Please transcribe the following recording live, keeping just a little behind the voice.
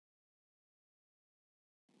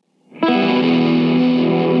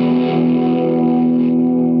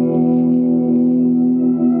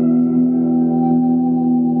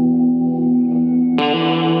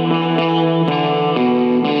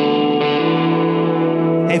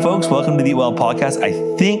Hey folks, welcome to the Eat Well podcast. I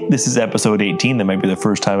think this is episode 18. That might be the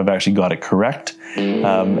first time I've actually got it correct. And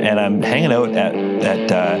I'm hanging out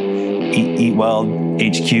at Eat Well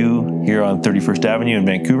HQ here on 31st Avenue in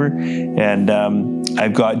Vancouver. And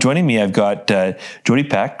joining me, I've got Jody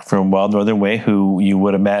Peck from Wild Northern Way, who you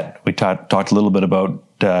would have met. We talked a little bit about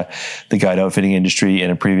the guide outfitting industry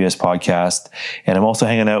in a previous podcast. And I'm also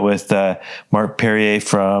hanging out with Mark Perrier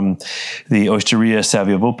from the Osteria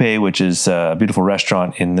Savio Volpe, which is a beautiful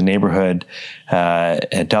restaurant in the neighborhood,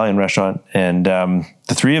 Italian restaurant. And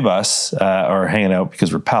the three of us are hanging out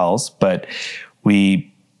because we're pals, but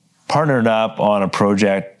we partnered up on a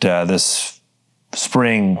project this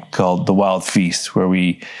spring called The Wild Feast, where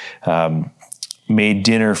we made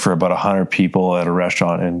dinner for about 100 people at a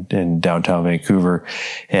restaurant in downtown Vancouver.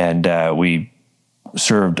 And we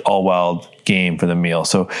served all wild game for the meal.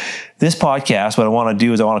 So this podcast, what I want to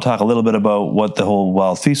do is I want to talk a little bit about what the whole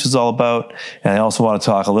Wild Feast was all about. And I also want to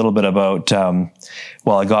talk a little bit about, I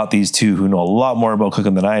got these two who know a lot more about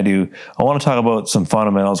cooking than I do. I want to talk about some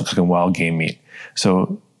fundamentals of cooking wild game meat.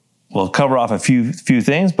 So we'll cover off a few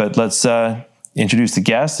things, but let's introduce the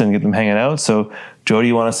guests and get them hanging out. So Jody,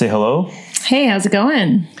 you want to say hello? Hey, how's it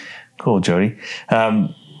going? Cool, Jody.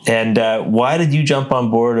 And why did you jump on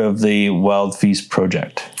board of the Wild Feast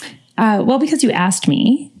project? Because you asked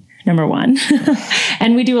me, number one.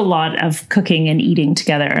 And we do a lot of cooking and eating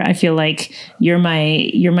together. I feel like you're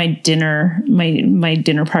my dinner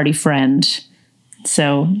party friend.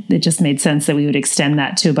 So it just made sense that we would extend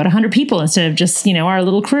that to about 100 people instead of just, our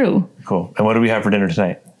little crew. Cool. And what do we have for dinner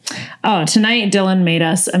tonight? Oh, tonight Dylan made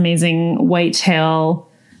us amazing whitetail.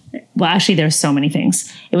 Well, actually, there's so many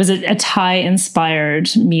things. It was a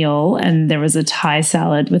Thai-inspired meal, and there was a Thai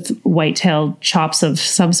salad with whitetail chops of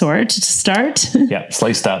some sort to start. Yeah,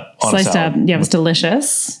 sliced up. Yeah, it was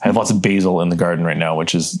delicious. I have lots of basil in the garden right now,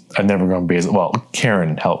 I've never grown basil. Well,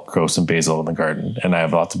 Karen helped grow some basil in the garden, and I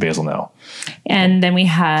have lots of basil now. And then we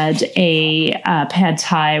had a pad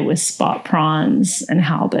thai with spot prawns and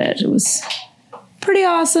halibut. It was pretty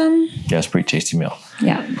awesome. Yeah, it's a pretty tasty meal.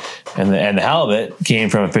 Yeah. And the halibut came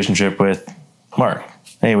from a fishing trip with Mark.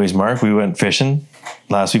 Anyways, Mark, we went fishing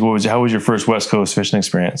last week. How was your first West Coast fishing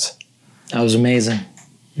experience? That was amazing.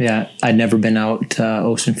 Yeah, I'd never been out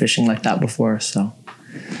ocean fishing like that before, so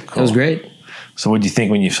Cool. It was great. So what did you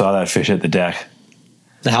think when you saw that fish hit the deck?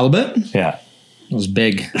 The halibut? Yeah. It was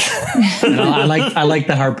big. I like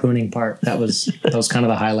the harpooning part. That was kind of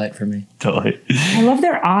the highlight for me. Totally. I love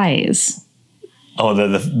their eyes. Oh,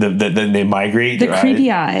 they migrate. The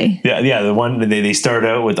creepy eye. Yeah. The one they start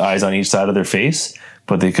out with eyes on each side of their face,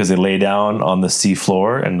 but because they lay down on the sea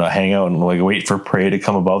floor and hang out and wait for prey to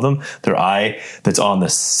come above them, their eye that's on the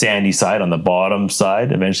sandy side, on the bottom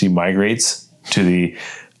side, eventually migrates to the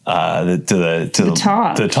top,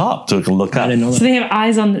 so it can look up. I didn't know that. So they have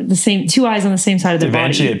eyes on two eyes on the same side of their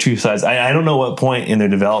Eventually body. have two sides. I don't know what point in their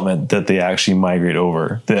development that they actually migrate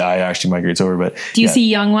over. The eye actually migrates over, but do you see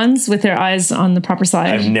young ones with their eyes on the proper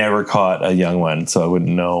side? I've never caught a young one, so I wouldn't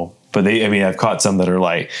know. But I've caught some that are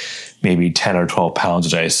like maybe 10 or 12 pounds,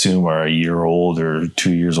 which I assume are a year old or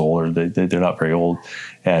 2 years old, or they're not very old,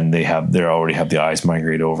 and they already have the eyes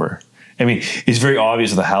migrate over. I mean, it's very obvious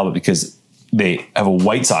with the halibut because they have a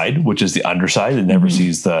white side, which is the underside. It never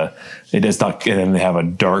sees and then they have a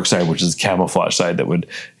dark side, which is the camouflage side that would,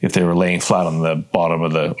 if they were laying flat on the bottom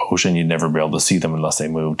of the ocean, you'd never be able to see them unless they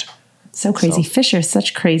moved. So crazy. Fish are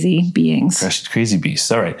such crazy beings. Crazy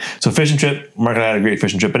beasts. All right. So fishing trip. Mark and I had a great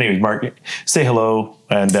fishing trip. But anyways, Mark, say hello.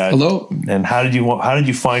 And hello. And how did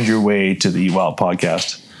you find your way to the Eat Wild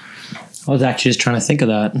podcast? I was actually just trying to think of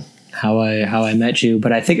that, how I met you,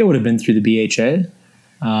 but I think it would have been through the BHA.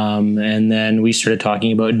 And then we started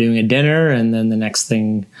talking about doing a dinner, and then the next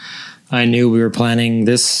thing I knew, we were planning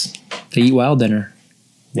the Eat Wild dinner.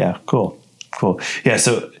 Yeah, cool. Yeah,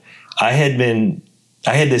 so when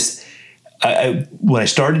I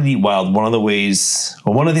started Eat Wild, one of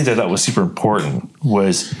the things I thought was super important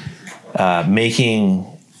was making,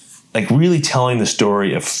 really telling the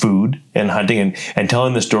story of food and hunting and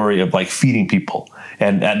telling the story of feeding people.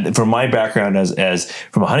 And from my background as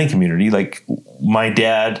from a hunting community, my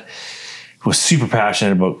dad was super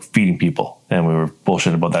passionate about feeding people, and we were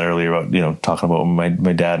bullshitting about that earlier about talking about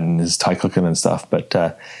my dad and his Thai cooking and stuff. But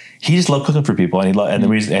he just loved cooking for people, and the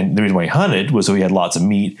reason why he hunted was so he had lots of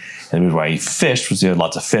meat, and the reason why he fished was he had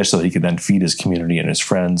lots of fish, so he could then feed his community and his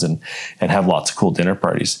friends and have lots of cool dinner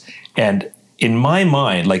parties. And in my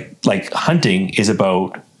mind, hunting is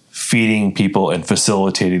about feeding people and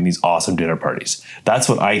facilitating these awesome dinner parties. That's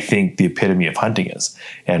what I think the epitome of hunting is,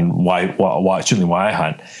 and why I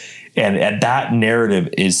hunt. And that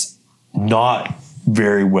narrative is not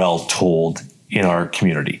very well told in our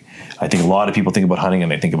community. I think a lot of people think about hunting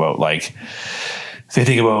and they think about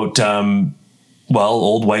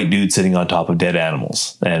old white dudes sitting on top of dead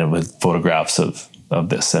animals and with photographs of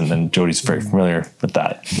this. And then Jody's very familiar with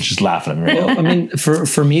that. She's just laughing at me right now. I mean,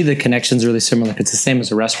 for me, the connection's really similar. It's the same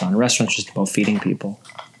as a restaurant. A restaurant's just about feeding people,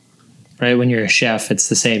 right? When you're a chef, it's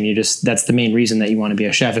the same. That's the main reason that you want to be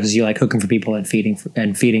a chef, because you like cooking for people and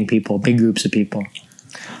feeding people, big groups of people.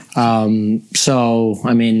 So,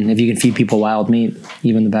 I mean, if you can feed people wild meat,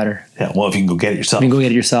 even the better. Yeah. Well, if you can go get it yourself. You can go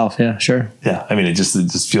get it yourself. Yeah, sure. Yeah. I mean, it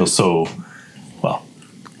just feels so,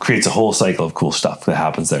 creates a whole cycle of cool stuff that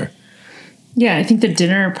happens there. Yeah, I think the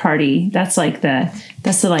dinner party, that's the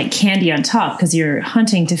like candy on top, because you're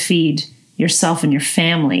hunting to feed yourself and your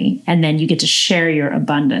family, and then you get to share your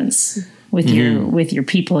abundance with your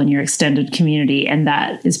people and your extended community, and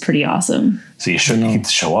that is pretty awesome. So you get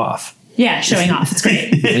to show off. Yeah, showing off. It's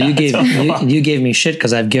great. You gave me shit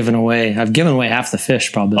because I've given away half the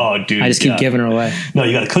fish probably. Oh, dude. I just keep giving her away. No,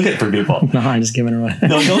 you got to cook it for people. No, I'm just giving her away. No,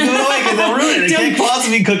 don't give it away because they'll ruin it. They can't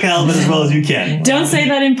possibly cook halibut as well as you can. Don't say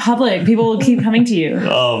that in public. People will keep coming to you.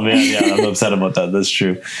 Oh, man. Yeah, I'm upset about that. That's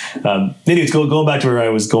true. Anyways, going back to where I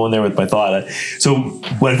was going there with my thought. So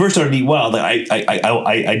when I first started Eat Wild,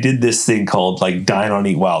 I did this thing called like Dine on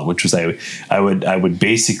Eat Wild, which was I would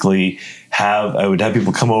basically I would have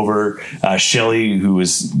people come over. Shelly, who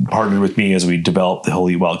was partnered with me as we developed the whole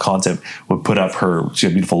Eat Wild concept, would put up she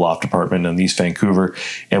had a beautiful loft apartment in East Vancouver,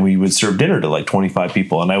 and we would serve dinner to like 25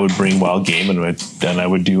 people. And I would bring wild game, and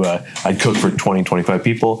I'd cook for 20, 25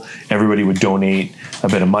 people. Everybody would donate a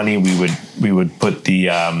bit of money. We would put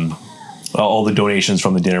all the donations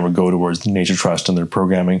from the dinner would go towards the Nature Trust and their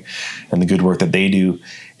programming and the good work that they do.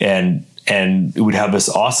 And it would have this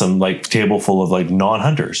awesome like table full of like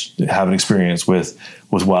non-hunters that have an experience with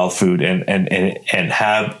wild food and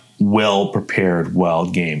have well prepared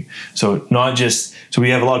wild game. So we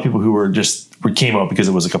have a lot of people who came out because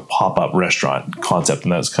it was like a pop-up restaurant concept,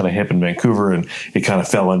 and that's kind of hip in Vancouver, and it kind of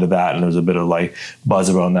fell into that, and there was a bit of like buzz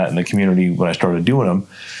around that in the community when I started doing them.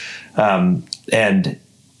 And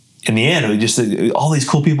in the end, it just all these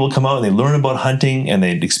cool people would come out and they learn about hunting and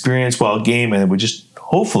they'd experience wild game, and it would just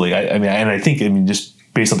hopefully, I think just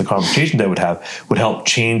based on the conversation that would help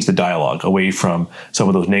change the dialogue away from some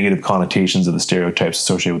of those negative connotations of the stereotypes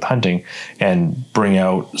associated with hunting, and bring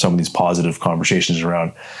out some of these positive conversations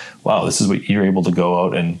around, wow, this is what you're able to go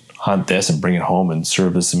out and hunt this and bring it home and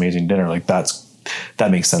serve this amazing dinner. Like that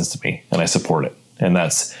makes sense to me, and I support it. And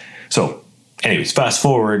so anyways, fast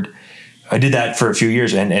forward, I did that for a few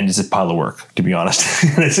years, and it's a pile of work, to be honest.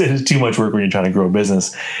 It's too much work when you're trying to grow a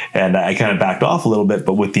business. And I kind of backed off a little bit,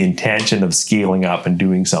 but with the intention of scaling up and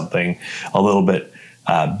doing something a little bit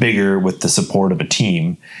bigger with the support of a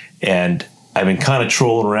team. And I've been kind of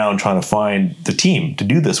trolling around trying to find the team to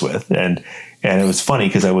do this with. And it was funny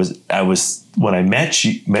because I was when I met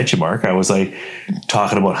you, Mark, I was like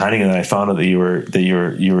talking about hunting, and then I found out that you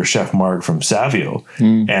were Chef Mark from Savio,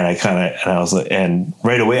 and I was like, and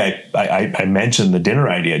right away I mentioned the dinner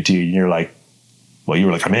idea to you, and you were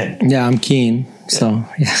like, I'm in. Yeah, I'm keen. So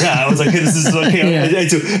yeah, I was like, this is okay.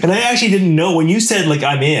 Yeah. And I actually didn't know when you said like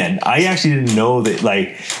I'm in. I actually didn't know that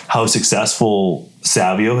like how successful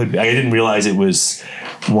Savio had been. I didn't realize it was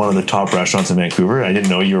one of the top restaurants in Vancouver. I didn't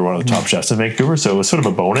know you were one of the top chefs in Vancouver. So it was sort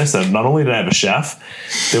of a bonus that not only did I have a chef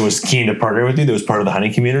that was keen to partner with me, that was part of the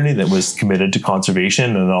hunting community, that was committed to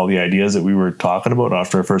conservation and all the ideas that we were talking about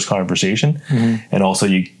after our first conversation. Mm-hmm. And also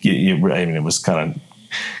it was kind of,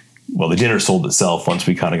 the dinner sold itself once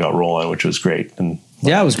we kind of got rolling, which was great. And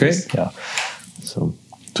yeah, it was great. Yeah. So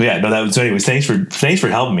anyways, thanks for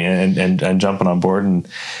helping me and jumping on board.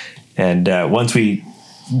 And once we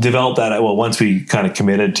developed that, once we kind of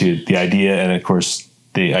committed to the idea, and of course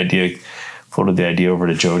floated the idea over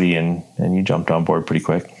to Jody, and you jumped on board pretty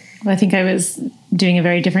quick. Well, I think I was doing a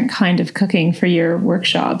very different kind of cooking for your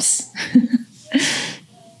workshops.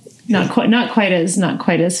 Not quite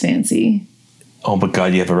as fancy. Oh, but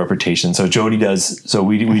God, you have a reputation. So Jody does. So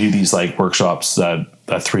we do these like workshops,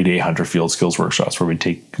 3-day hunter field skills workshops, where we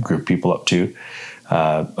take a group of people up to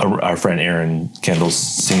our friend Aaron Kendall's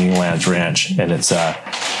Singing Lands Ranch, and it's a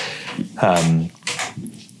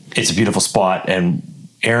beautiful spot. And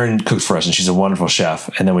Aaron cooks for us, and she's a wonderful chef.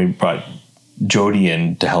 And then we brought Jody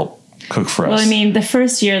in to help cook for us. Well, I mean, the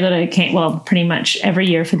first year that I came, pretty much every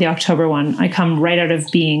year for the October one, I come right out of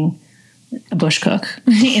being a bush cook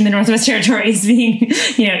in the Northwest Territories, being,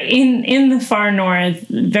 in the far north,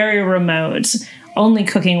 very remote, only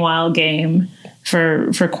cooking wild game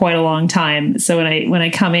for quite a long time. So when I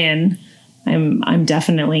come in, I'm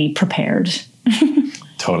definitely prepared.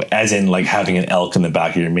 Totally. As in like having an elk in the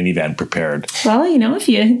back of your minivan prepared. Well, if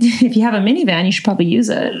you have a minivan, you should probably use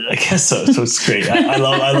it. I guess so. So it's great. I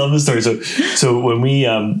love the story. So when we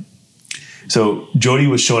so Jody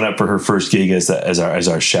was showing up for her first gig as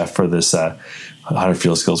our chef for this 100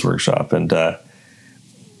 Field Skills workshop, and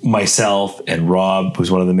myself and Rob,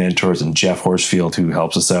 who's one of the mentors, and Jeff Horsfield, who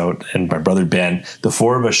helps us out, and my brother Ben, the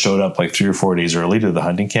four of us showed up like 3 or 4 days early to the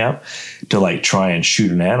hunting camp to like try and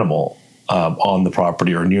shoot an animal on the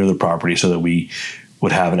property or near the property, so that we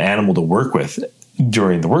would have an animal to work with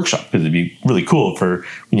during the workshop, because it'd be really cool for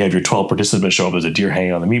when you have your 12 participants show up as a deer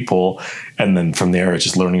hanging on the meat pole, and then from there it's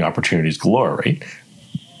just learning opportunities galore, right?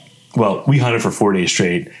 Well, we hunted for 4 days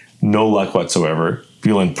straight, no luck whatsoever,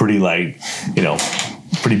 feeling pretty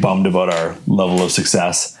pretty bummed about our level of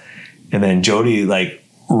success. And then Jody like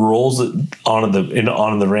rolls it onto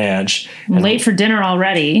the ranch. Late for dinner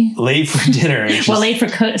already. Late for dinner. Late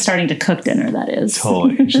for starting to cook dinner, that is.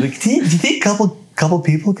 Totally. She's like, do you think a couple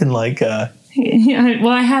people can like... Yeah,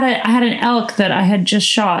 well, I had an elk that I had just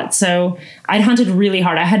shot, so I'd hunted really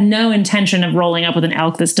hard. I had no intention of rolling up with an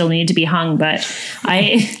elk that still needed to be hung, but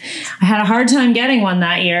I had a hard time getting one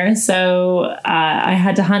that year, so I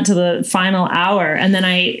had to hunt to the final hour, and then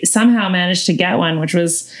I somehow managed to get one, which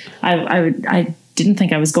was I didn't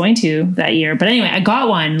think I was going to that year, but anyway, I got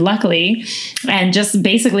one luckily, and just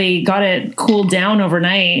basically got it cooled down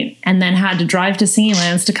overnight, and then had to drive to Singing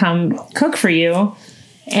Lands to come cook for you.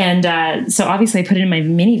 And so obviously I put it in my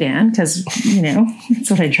minivan because,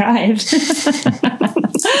 that's what I drive.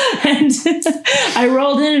 And I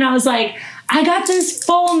rolled in and I was like, I got this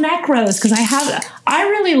full neck roast because I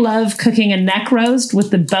really love cooking a neck roast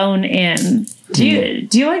with the bone in. Do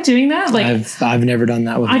you like doing that? Like I've never done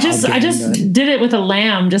that with I just did it with a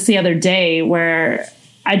lamb just the other day, where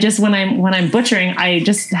I just, when I'm butchering, I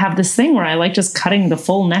just have this thing where I like just cutting the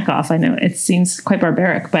full neck off. I know it seems quite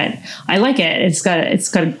barbaric, but I like it. It's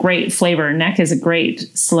got a great flavor. Neck is a great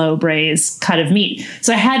slow braise cut of meat.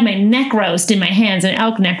 So I had my neck roast in my hands, and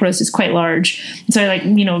elk neck roast is quite large. So I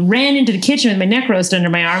ran into the kitchen with my neck roast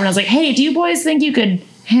under my arm, and I was like, hey, do you boys think you could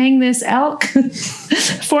hang this elk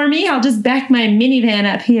for me? I'll just back my minivan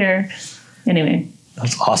up here. Anyway.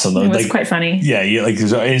 That's awesome though. It was quite funny. Yeah, you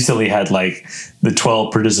I instantly had like the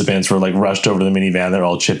 12 participants were like rushed over to the minivan. They're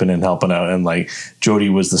all chipping in, helping out, and like Jody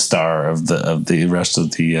was the star of the rest of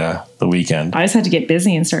the weekend. I just had to get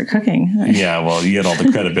busy and start cooking. Yeah, well, you had all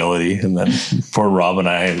the credibility, and then poor Rob and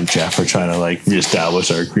I and Jeff are trying to like reestablish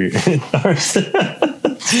our career. It's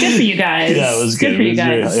good for you guys. Yeah, it was good for you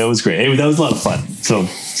guys. It was great. That was a lot of fun. So.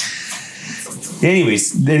 Anyway,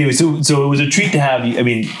 so it was a treat to have you. I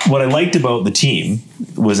mean, what I liked about the team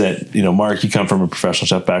was that, Mark, you come from a professional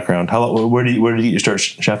chef background. Where did you get your start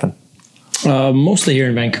chefing? Mostly here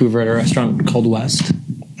in Vancouver at a restaurant called West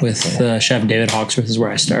with Chef David Hawksworth is where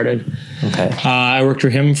I started. Okay. I worked for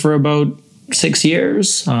him for about 6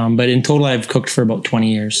 years, but in total I've cooked for about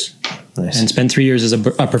 20 years. Nice. And spent 3 years as a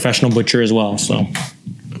professional butcher as well. So.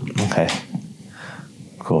 Okay.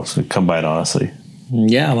 Cool. So come by it honestly.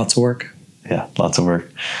 Yeah, lots of work. Yeah, lots of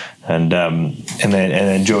work. And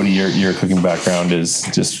then Jody, your cooking background is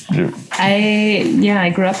just...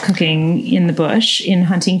 I grew up cooking in the bush in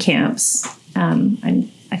hunting camps.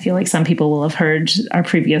 I feel like some people will have heard our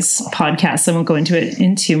previous podcast, so I won't go into it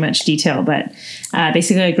in too much detail, but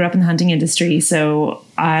basically I grew up in the hunting industry. So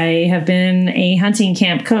I have been a hunting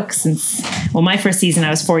camp cook since, my first season I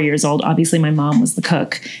was 4 years old. Obviously my mom was the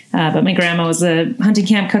cook, but my grandma was a hunting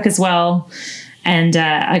camp cook as well. And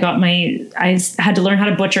I had to learn how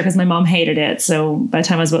to butcher because my mom hated it. So by the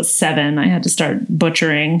time I was about 7, I had to start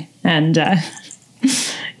butchering. And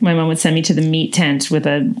my mom would send me to the meat tent with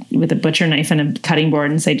a butcher knife and a cutting board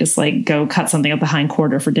and say, just like, go cut something up the hind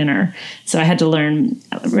quarter for dinner. So I had to learn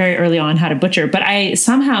very early on how to butcher. But I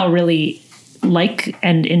somehow really like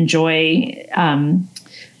and enjoy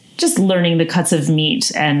just learning the cuts of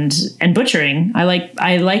meat and butchering. I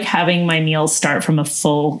like having my meals start from a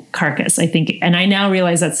full carcass, I think. And I now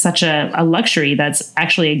realize that's such a luxury. That's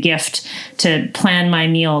actually a gift to plan my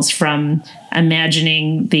meals from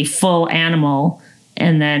imagining the full animal.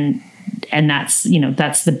 And that's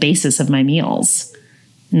the basis of my meals.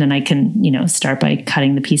 And then I can, start by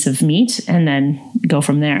cutting the piece of meat and then go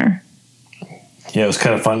from there. Yeah, it was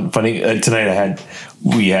kind of funny. Tonight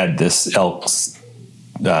we had this elk's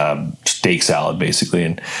steak salad basically,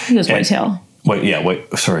 and it was whitetail.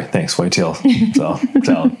 Sorry, thanks, whitetail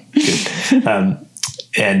salad. Good.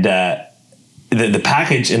 And the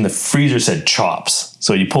package in the freezer said chops,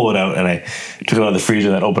 so you pull it out, and I took it out of the freezer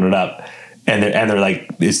and then opened it up, and they're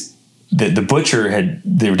like this. The butcher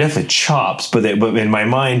they were definitely chops, but in my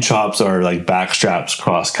mind chops are like back straps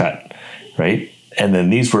cross cut, right? and then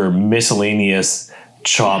these were miscellaneous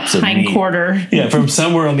chops of meat. Hindquarter. Yeah, from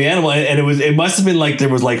somewhere on the animal, and it must have been like there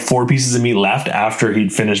was like 4 pieces of meat left after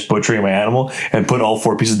he'd finished butchering my animal and put all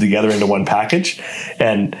 4 pieces together into one package,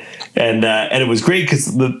 and it was great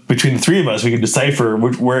because between the 3 of us we could decipher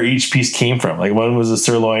where each piece came from. Like one was a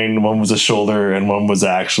sirloin, one was a shoulder, and one was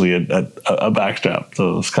actually a backstrap.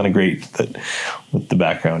 So it was kind of great that with the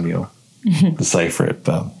background, decipher it.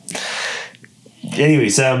 But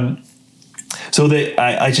anyways, so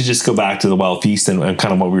I should just go back to the Wild Feast and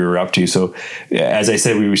kind of what we were up to. So as I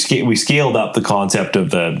said, we scaled up the concept of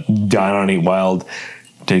the Dine on Eat Wild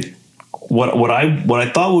to what I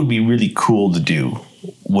thought would be really cool to do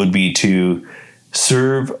would be to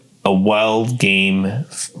serve a wild game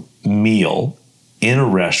meal in a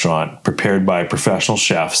restaurant prepared by professional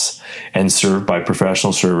chefs and served by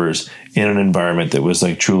professional servers in an environment that was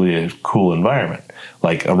like truly a cool environment,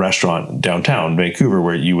 like a restaurant downtown Vancouver,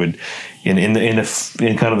 where you would in kind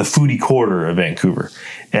of the foodie quarter of Vancouver.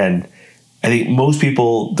 And I think most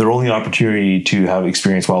people, their only opportunity to have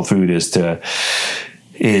experienced wild food is to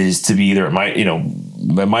be either at my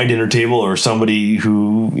dinner table or somebody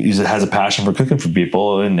who has a passion for cooking for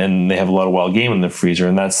people and they have a lot of wild game in the freezer.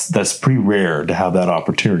 And that's pretty rare to have that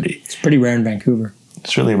opportunity. It's pretty rare in Vancouver.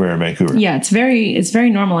 It's really rare in Vancouver. Yeah, it's very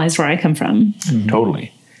normalized where I come from. Mm-hmm.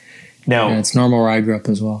 Totally. Now, yeah, it's normal where I grew up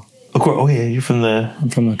as well. Of course. Oh yeah, you're from the. I'm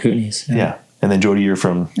from the Kootenays. Yeah, and then Jody, you're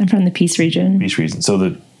from. I'm from the Peace region. So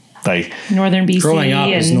Northern BC. Growing up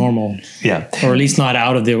is normal. Yeah, or at least not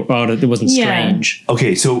it wasn't strange.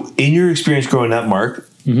 Okay, so in your experience growing up, Mark,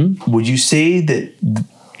 would you say that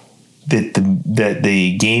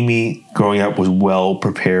the game meat growing up was well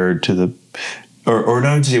prepared to the, or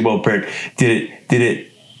not to say well prepared? Did it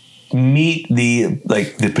meet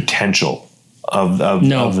the potential of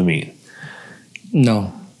the meat?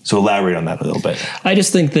 No. So elaborate on that a little bit. I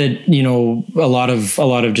just think that, a lot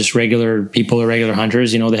of just regular people or regular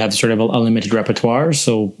hunters, they have sort of a limited repertoire.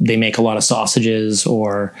 So they make a lot of sausages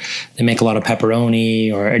or they make a lot of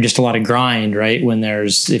pepperoni or just a lot of grind, right? When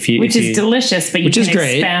there's, which is delicious, but you can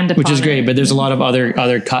expand upon it. Which is great, but there's a lot of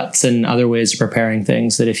other cuts and other ways of preparing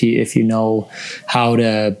things that if you know how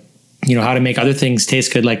to, how to make other things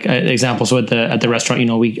taste good. Like example, so at the restaurant,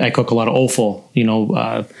 I cook a lot of offal.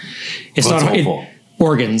 It's What's not offal?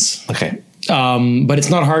 Organs. Okay. But it's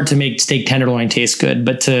not hard to make steak tenderloin taste good,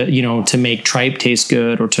 but to make tripe taste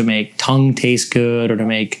good or to make tongue taste good or to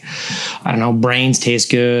make, brains taste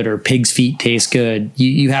good or pig's feet taste good,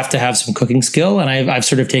 you have to have some cooking skill. And I've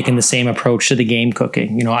sort of taken the same approach to the game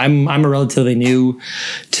cooking. I'm a relatively new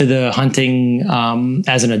to the hunting,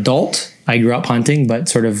 as an adult. I grew up hunting, but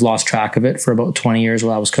sort of lost track of it for about 20 years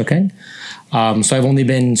while I was cooking. So I've only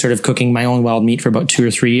been sort of cooking my own wild meat for about 2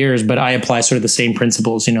 or 3 years, but I apply sort of the same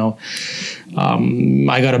principles. I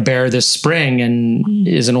got a bear this spring and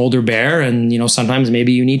is an older bear, and sometimes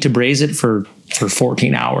maybe you need to braise it for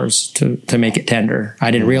 14 hours to make it tender.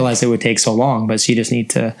 I didn't realize it would take so long, but you just need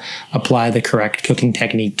to apply the correct cooking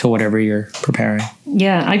technique to whatever you're preparing.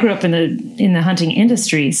 Yeah, I grew up in the hunting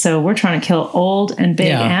industry, so we're trying to kill old and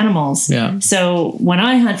big animals. Yeah. So when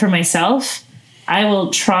I hunt for myself, I will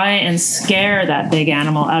try and scare that big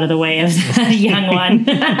animal out of the way of that young one.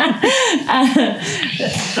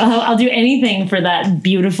 I'll do anything for that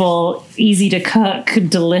beautiful, easy to cook,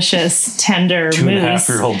 delicious, tender moose.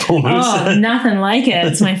 2.5-year-old bull moose. Oh, nothing like it.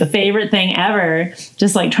 It's my favorite thing ever.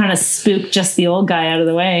 Just like trying to spook just the old guy out of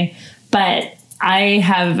the way. But I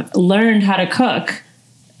have learned how to cook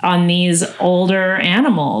on these older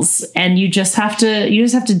animals, and you just have to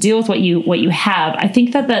deal with what you have. I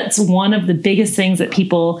think that's one of the biggest things that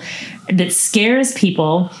scares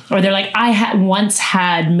people, or they're like, I once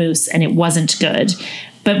had moose and it wasn't good.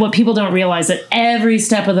 But what people don't realize that every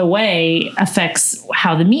step of the way affects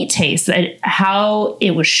how the meat tastes, how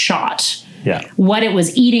it was shot. Yeah. What it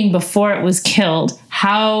was eating before it was killed,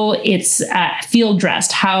 how it's field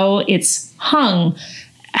dressed, how it's hung,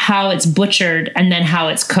 how it's butchered, and then how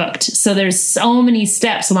it's cooked. So there's so many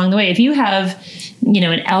steps along the way. If you have,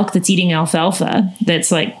 an elk that's eating alfalfa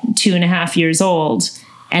that's like 2.5 years old,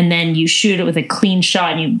 and then you shoot it with a clean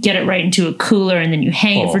shot and you get it right into a cooler, and then you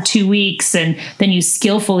hang it for 2 weeks, and then you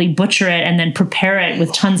skillfully butcher it and then prepare it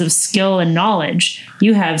with tons of skill and knowledge,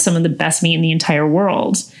 you have some of the best meat in the entire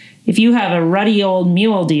world. If you have a ruddy old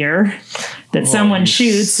mule deer that someone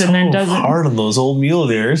shoots and then doesn't, hard on those old mule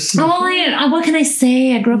deers. Oh, what can I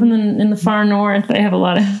say? I grew up in the far north. I have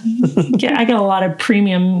I got a lot of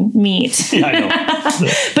premium meat. Yeah, I know.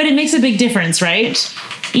 But it makes a big difference, right?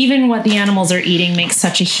 Even what the animals are eating makes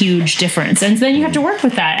such a huge difference, and then you have to work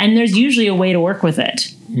with that. And there's usually a way to work with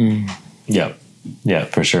it. Yeah,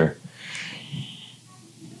 for sure.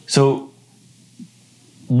 So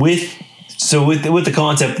with the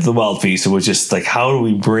concept of the Wild Feast, it was just like, how do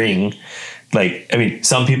we bring, like, I mean,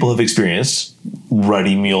 some people have experienced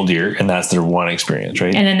ruddy mule deer, and that's their one experience,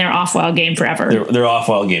 right? And then they're off wild game forever. They're off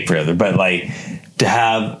wild game forever. But like, to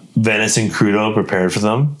have venison crudo prepared for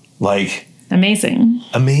them, like, amazing.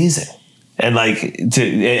 And like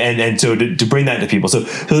so to bring that to people. So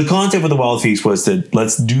the concept of the Wild Feast was to,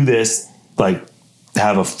 let's do this, like,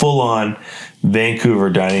 have a full on Vancouver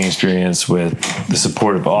dining experience with the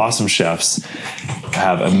support of awesome chefs,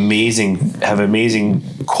 have amazing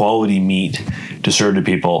quality meat to serve to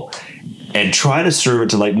people, and try to serve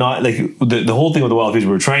it to, like, not like the whole thing with the Wild Feast,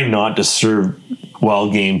 we were trying not to serve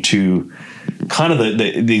wild game to kind of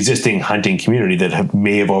the existing hunting community that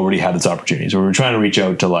may have already had this opportunity. So we were trying to reach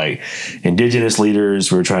out to, like, Indigenous leaders.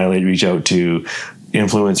 We were trying to reach out to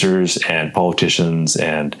influencers and politicians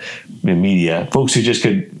and media, folks who just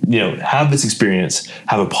could, have this experience,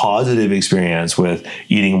 have a positive experience with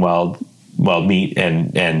eating wild meat,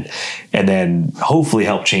 and then hopefully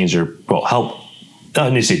help change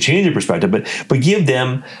not necessarily change their perspective, but give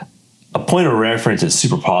them a point of reference that's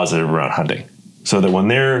super positive around hunting, so that when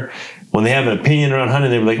they have an opinion around hunting,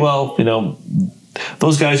 they're like, well,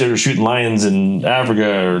 those guys that are shooting lions in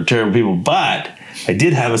Africa are terrible people, but I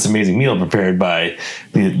did have this amazing meal prepared by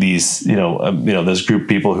these, this group of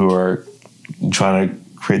people who are trying to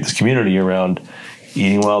create this community around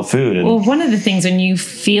eating wild food. And, well, one of the things when you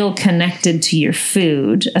feel connected to your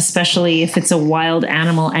food, especially if it's a wild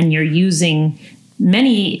animal and you're using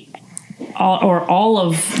all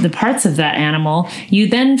of the parts of that animal, you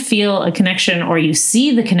then feel a connection, or you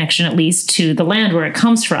see the connection at least, to the land where it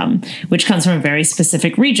comes from, which comes from a very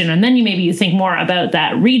specific region. And then you think more about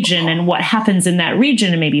that region and what happens in that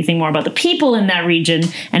region, and maybe you think more about the people in that region,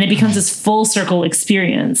 and it becomes this full circle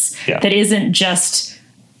experience that isn't just,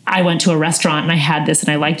 I went to a restaurant and I had this and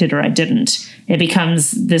I liked it or I didn't. It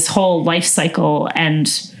becomes this whole life cycle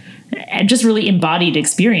and just really embodied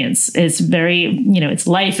experience. It's very, it's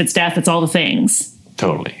life, it's death, it's all the things.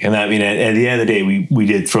 Totally. And I mean, at the end of the day, we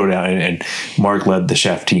did throw down, and Mark led the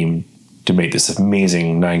chef team to make this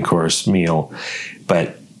amazing 9-course meal.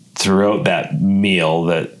 But throughout that meal,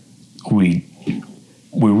 that we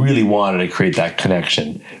really wanted to create that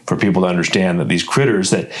connection for people to understand that these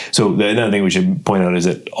critters another thing we should point out is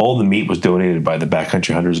that all the meat was donated by the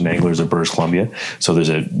Backcountry Hunters and Anglers of British Columbia. So there's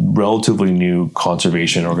a relatively new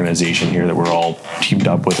conservation organization here that we're all teamed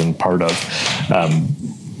up with and part of,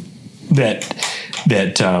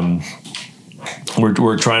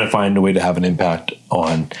 we're trying to find a way to have an impact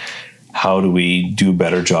on how do we do a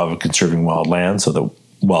better job of conserving wild land so that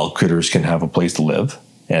wild critters can have a place to live.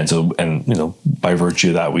 And so, by virtue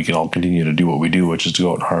of that, we can all continue to do what we do, which is to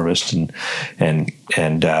go out and harvest and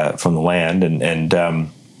from the land.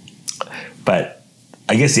 But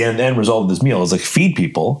I guess the end result of this meal is, like, feed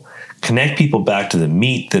people, connect people back to the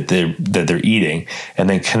meat that they're eating, and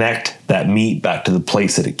then connect that meat back to the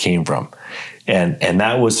place that it came from. And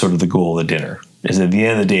that was sort of the goal of the dinner. Is at the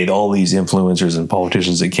end of the day, all these influencers and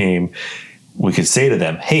politicians that came, we could say to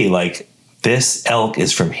them, hey, like, this elk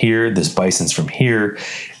is from here, this bison's from here.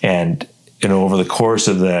 And, over the course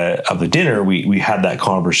of the dinner, we had that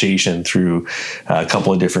conversation through a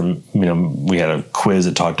couple of different, we had a quiz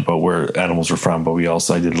that talked about where animals were from, but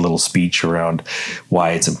I did a little speech around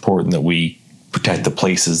why it's important that we protect the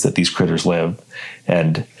places that these critters live.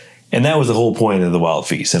 And that was the whole point of the Wild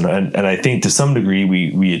Feast. And I think to some degree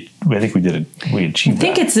we achieved that.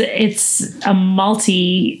 I think it's a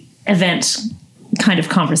multi-event kind of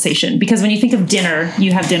conversation, because when you think of dinner,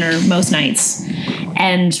 you have dinner most nights,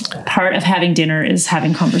 and part of having dinner is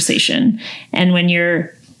having conversation. And when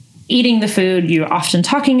you're eating the food, you're often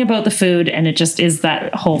talking about the food, and it just is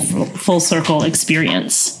that whole full circle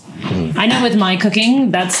experience. I know with my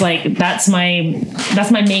cooking, that's my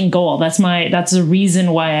main goal. That's the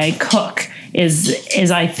reason why I cook.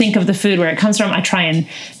 Is I think of the food where it comes from. I try and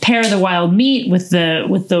pair the wild meat with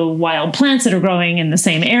the wild plants that are growing in the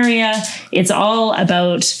same area. It's all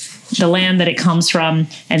about the land that it comes from,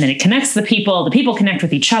 and then it connects the people. The people connect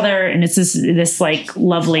with each other, and it's this like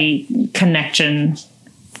lovely connection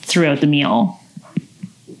throughout the meal.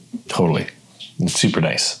 Totally, it's super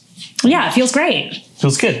nice. Yeah, it feels great.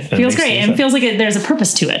 Feels good. Feels great, and it feels like there's a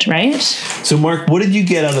purpose to it, right? So, Mark, what did you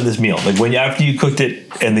get out of this meal? Like after you cooked it,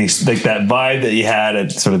 and that vibe that you had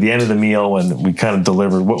at sort of the end of the meal when we kind of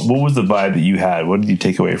delivered. What was the vibe that you had? What did you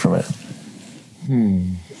take away from it?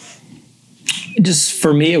 Just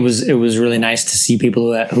for me, it was really nice to see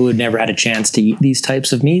people who had never had a chance to eat these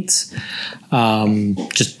types of meats,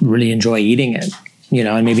 just really enjoy eating it,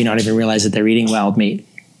 and maybe not even realize that they're eating wild meat.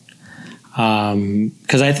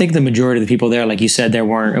 Because I think the majority of the people there, like you said, it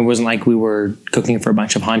wasn't like we were cooking for a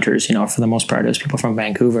bunch of hunters, for the most part, it was people from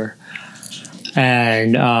Vancouver.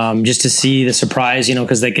 And just to see the surprise,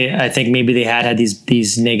 because I think maybe they had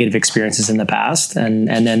these negative experiences in the past, and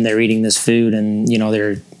then they're eating this food, and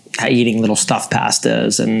they're eating little stuffed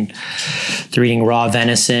pastas, and they're eating raw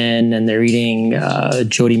venison, and they're eating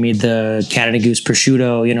Jody made the Canada Goose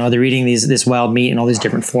prosciutto. They're eating this wild meat in all these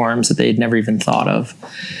different forms that they'd never even thought of,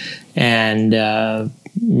 and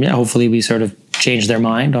hopefully we sort of change their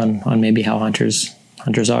mind on maybe how hunters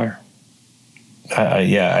are.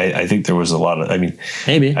 I think there was a lot of.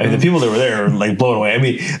 Maybe the people that were there are like blown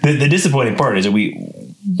away. The disappointing part is that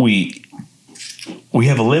we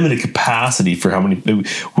have a limited capacity for how many.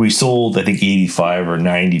 We sold, I think, 85 or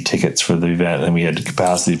 90 tickets for the event, and we had the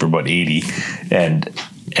capacity for about 80, and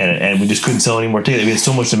we just couldn't sell any more tickets. We had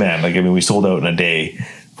so much demand. We sold out in a day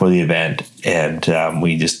for the event, and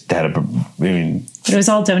we just had But it was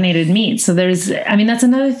all donated meat, so that's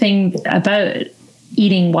another thing about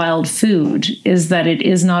eating wild food, is that it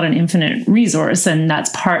is not an infinite resource, and that's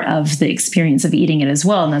part of the experience of eating it as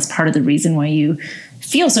well, and that's part of the reason why you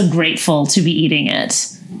feel so grateful to be eating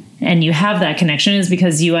it and you have that connection, is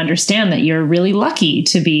because you understand that you're really lucky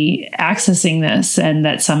to be accessing this, and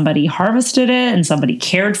that somebody harvested it and somebody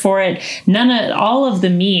cared for it. All of the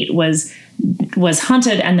meat was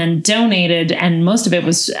hunted and then donated, and most of it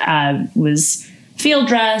was field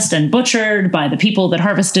dressed and butchered by the people that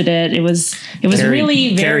harvested it. It was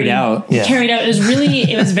really very carried out.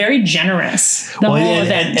 It was very generous. The whole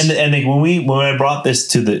event. And when I brought this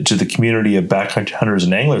to the community of backcountry hunters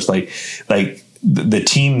and anglers, like the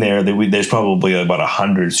team there, there's probably about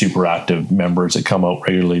 100 super active members that come out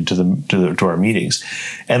regularly to our meetings,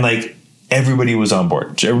 and like everybody was on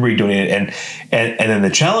board. So everybody donated, and then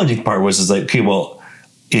the challenging part was like, okay, well,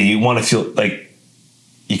 you want to feel like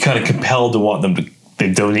you kind of compelled to want them to.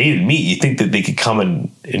 They've donated meat. You think that they could come and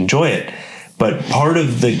enjoy it, but part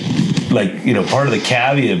of the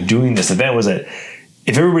caveat of doing this event was that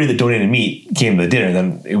if everybody that donated meat came to the dinner,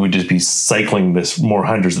 then it would just be cycling more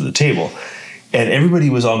hunters at the table, and everybody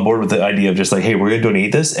was on board with the idea of just like, hey, we're going to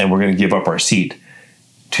donate this, and we're going to give up our seat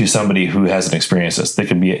to somebody who hasn't experienced this. They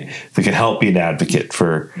can help be an advocate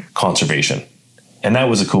for conservation, and that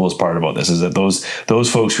was the coolest part about this, is that those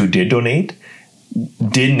folks who did donate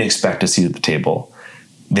didn't expect a seat at the table.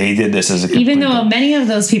 They did this as even though many of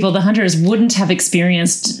those people, the hunters, wouldn't have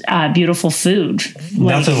experienced beautiful food.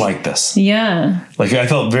 Nothing like this. Yeah. Like, I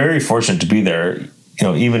felt very fortunate to be there,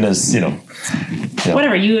 even as,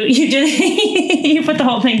 whatever, you did, you put the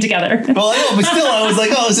whole thing together. Well, I know, but still, I was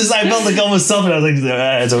like, I felt like almost selfish. I was like,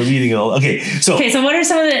 as I was eating it all. Okay, so what are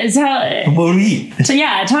some of what do we eat? So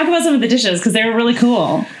talk about some of the dishes, because they were really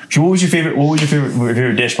cool. So what was your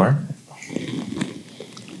favorite dish, Mark?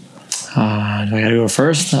 Do I gotta go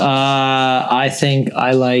first? I think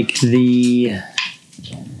I like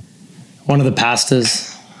one of the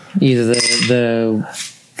pastas, either the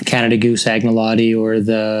Canada Goose agnolotti or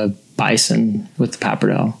the bison with the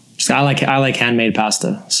pappardelle. I like handmade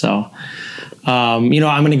pasta, so I'm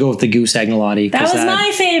gonna go with the goose agnolotti. That was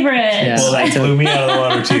my favorite. Yeah. Well, that blew me out of the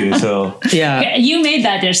water too. So yeah, you made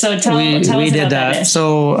that dish. So tell us about that dish.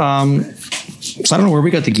 So I don't know where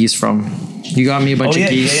we got the geese from. You got me a bunch of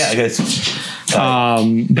geese. Yeah, I guess.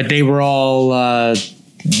 But they were all.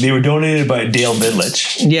 They were donated by Dale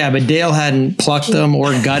Bidlich. Yeah, but Dale hadn't plucked them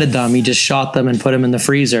or gutted them. He just shot them and put them in the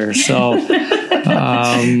freezer. So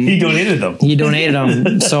he donated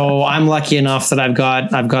them. So I'm lucky enough that I've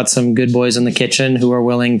got some good boys in the kitchen who are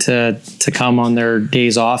willing to come on their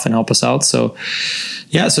days off and help us out. So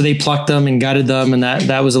yeah, so they plucked them and gutted them, and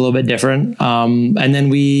that was a little bit different. And then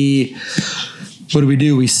what do we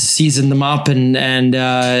do? We seasoned them up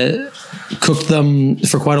and cooked them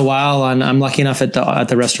for quite a while. And I'm lucky enough at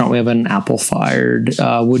the restaurant we have an apple-fired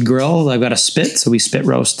wood grill. I've got a spit, so we spit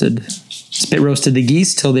roasted the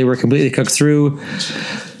geese till they were completely cooked through.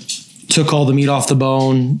 Took all the meat off the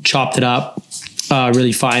bone, chopped it up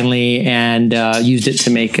really finely, and used it to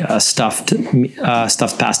make a stuffed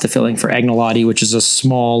pasta filling for agnolotti, which is a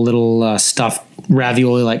small little stuffed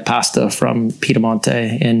ravioli-like pasta from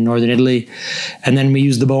Piedemonte in northern Italy. And then we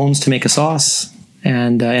used the bones to make a sauce,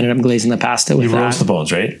 and ended up glazing the pasta with that. You roast the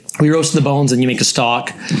bones, right? We roasted the bones, and you make a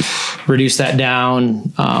stock, reduce that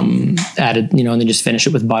down, added, and then just finish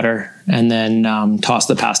it with butter, and then toss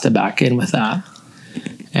the pasta back in with that.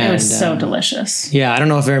 And, it was so delicious. Yeah, I don't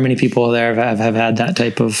know if very many people there have had that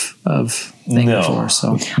type of thing before.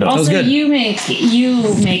 So also, you make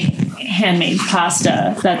handmade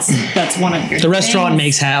pasta. That's one of your The restaurant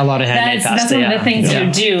makes a lot of handmade pasta. That's one of the things Yeah.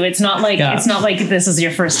 you do. It's not like this is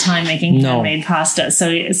your first time making handmade pasta. So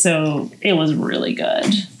it was really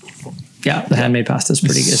good. Yeah, the handmade pasta is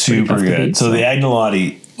pretty good. It's pretty Super tough to good. beat, So the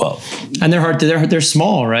agnolotti, well, and they're hard. They're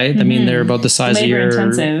small, right? I mean, they're about the size of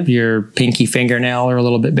Labor-intensive. your pinky fingernail, or a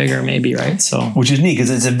little bit bigger, maybe, right? So which is neat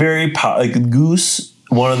because it's a very like goose.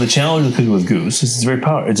 One of the challenges of cooking with goose is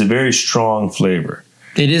it's a very strong flavor.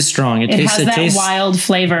 it is strong. It has that wild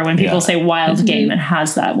flavor. When people say wild game, it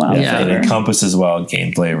has that wild Yeah. flavor. It encompasses wild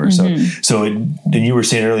game flavor. So and you were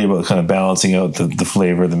saying earlier about kind of balancing out the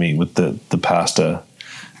flavor of the meat with the pasta.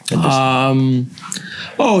 And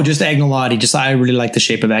just agnolotti. I really like the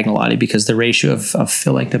shape of agnolotti because the ratio of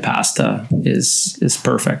filling to pasta is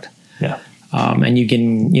perfect. yeah. And you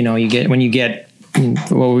can, when you get,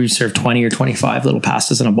 we serve 20 or 25 little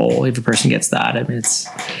pastas in a bowl. If a person gets that, I mean,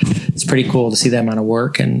 it's pretty cool to see that amount of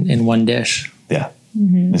work in one dish. Yeah.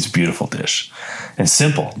 It's a beautiful dish and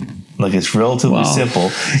simple. Like it's relatively simple.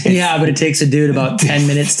 Yeah, but it takes a dude about 10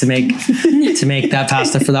 minutes to make that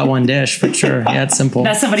pasta for that one dish. But sure, yeah, it's simple.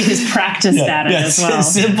 That's somebody who's practiced at it as well.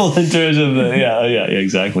 It's simple in terms of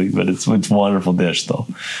exactly. But it's a wonderful dish though.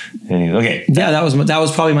 Anyway, okay. Yeah, that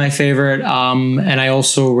was probably my favorite. And I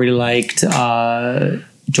also really liked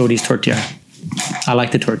Jody's tortilla. I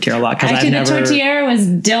like the tortilla a lot because Actually, the tortilla was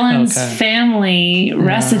Dylan's family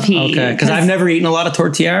recipe. Okay, because I've never eaten a lot of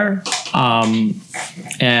tortilla.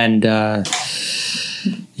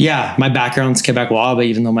 My background's Quebecois, but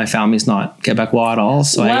even though my family's not Quebecois at all,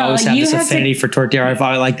 so I always have this affinity for tortilla. I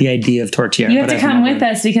probably like the idea of tortilla. You have to come with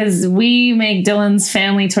us because we make Dylan's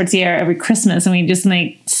family tortilla every Christmas, and we just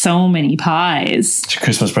make so many pies. It's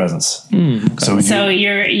Christmas presents. So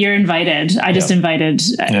you're invited. I just invited.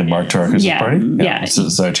 And Mark to our Christmas party. Yeah. So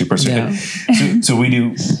 2%. Yeah. So we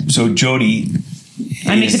do. So Jody.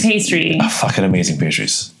 I make the pastry. Fucking amazing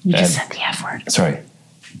pastries. You just said the F word. Sorry.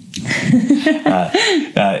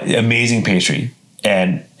 Amazing pastry,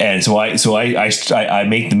 and so I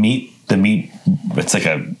make the meat. It's like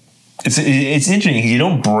it's interesting because you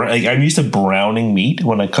don't I'm used to browning meat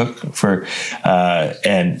when I cook for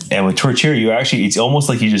and with tortilla it's almost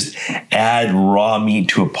like you just add raw meat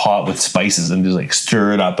to a pot with spices and just like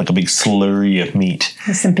stir it up like a big slurry of meat.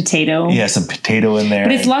 With some potato. Yeah, some potato in there.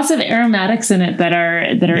 But it's lots of aromatics in it that are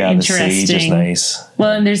interesting. The sage is nice.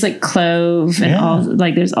 Well, and there's like clove and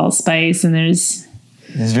there's allspice and there's.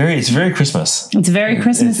 It's very Christmas. It's very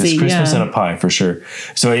Christmassy. It's Christmas in a pie for sure.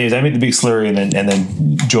 So anyways, I made the big slurry and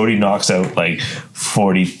then Jody knocks out like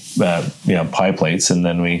 40 pie plates and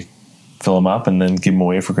then we fill them up and then give them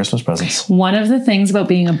away for Christmas presents. One of the things about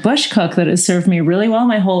being a bush cook that has served me really well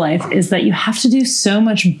my whole life is that you have to do so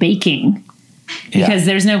much baking because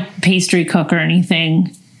there's no pastry cook or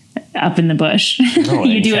anything up in the bush. No,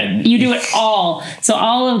 you do it all. So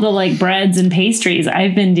all of the like breads and pastries,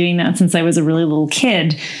 I've been doing that since I was a really little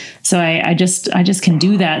kid. So I just can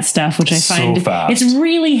do that stuff, which I find so fast. It's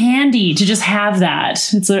really handy to just have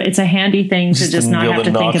that. It's a handy thing to just not have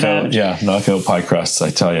to think about. Knock out pie crusts, I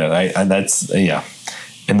tell you. And that's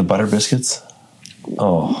and the butter biscuits.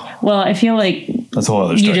 Oh, well, I feel like that's a whole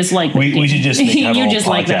other story. You just like we should just have you a whole just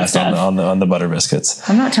like that podcast stuff on the butter biscuits.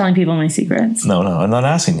 I'm not telling people my secrets. No, I'm not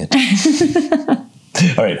asking it.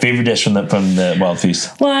 All right, favorite dish from the Wild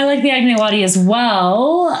Feast. Well, I like the agnolotti as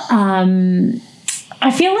well. I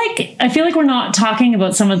feel like we're not talking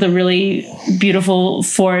about some of the really beautiful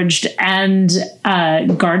foraged and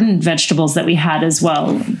garden vegetables that we had as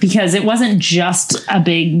well, because it wasn't just a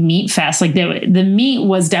big meat fest. Like the meat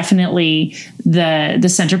was definitely the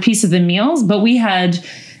centerpiece of the meals, but we had.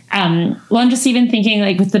 I'm just even thinking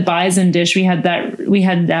like with the bison dish, we had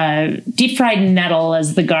deep fried nettle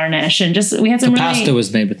as the garnish, and we had some. The pasta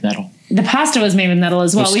was made with nettle. The pasta was made with nettle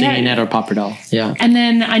as well. Steamy nettle pappardelle. Yeah. And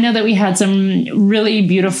then I know that we had some really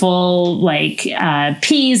beautiful like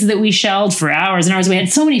peas that we shelled for hours and hours. We had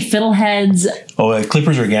so many fiddleheads. Oh,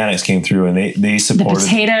 Clippers Organics came through and they supported the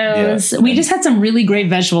potatoes. Yeah. We just had some really great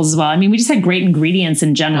vegetables as well. I mean, we just had great ingredients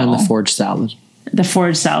in general. And the forage salad. The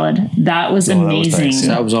forage salad. That was amazing. That was nice,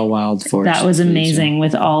 yeah. That was all wild forage. That was amazing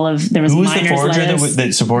with all of, there was Who was Miner's the forager lettuce.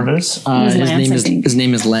 that supported us? His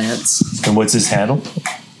name is Lance. And what's his handle?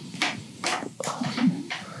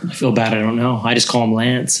 I feel bad. I don't know. I just call him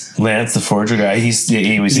Lance. Lance, the forager guy. He's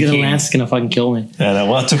Lance is gonna fucking kill me.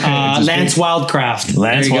 Well, it's okay. Lance Wildcraft.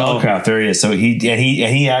 Lance Wildcraft. There he is. So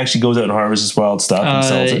he actually goes out and harvests his wild stuff and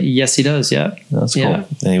sells it. Yes, he does. Yeah, that's cool. Yeah.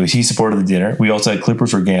 Anyways, he supported the dinner. We also had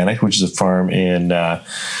Clippers Organic, which is a farm in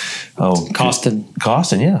Costin.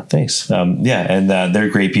 Costin, yeah. Thanks. And they're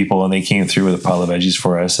great people, and they came through with a pile of veggies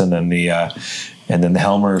for us, and then the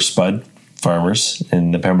Helmer Spud farmers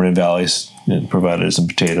in the Pemberton Valleys provided us some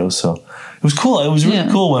potatoes. So it was cool. It was really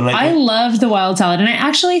cool when I loved the wild salad, and I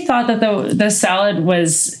actually thought that the salad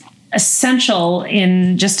was essential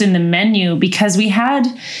in the menu, because we had,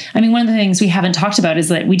 one of the things we haven't talked about is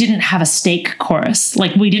that we didn't have a steak chorus.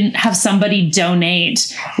 Like, we didn't have somebody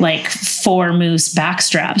donate like 4 moose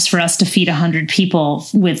backstraps for us to feed 100 people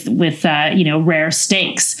with rare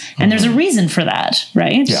steaks. And there's a reason for that,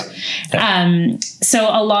 right? Yeah. So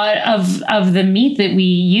a lot of the meat that we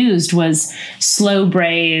used was slow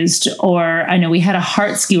braised, or I know we had a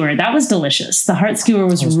heart skewer. That was delicious. The heart skewer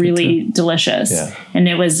was really delicious. Yeah. And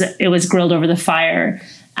it was grilled over the fire.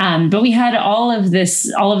 But we had all of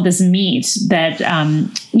this meat that,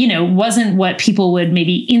 wasn't what people would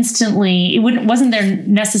maybe instantly, wasn't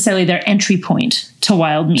necessarily their entry point to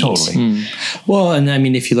wild meat. Totally. Well, and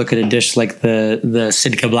if you look at a dish like the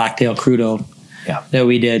Sitka Blacktail Crudo that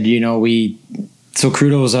we did, so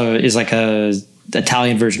crudo is like a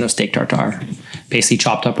Italian version of steak tartare, basically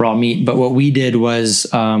chopped up raw meat. But what we did was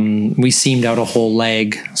we seamed out a whole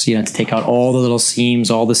leg. So you have to take out all the little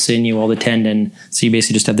seams, all the sinew, all the tendon. So you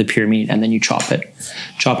basically just have the pure meat, and then you chop it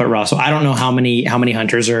raw. So I don't know how many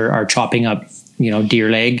hunters are chopping up, deer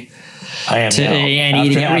leg. I am and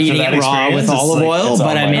eating it raw with olive oil.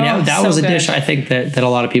 But that was a dish I think that a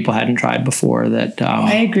lot of people hadn't tried before. That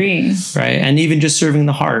I agree. Right, and even just serving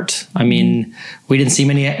the heart. We didn't seem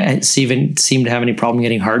to have any problem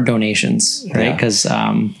getting heart donations, right? Because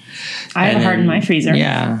I have a heart in my freezer.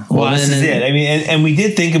 Yeah. Well, this is it. And we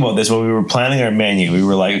did think about this when we were planning our menu. We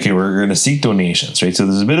were like, okay, we're going to seek donations, right? So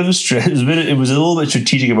there's a bit of it was a little bit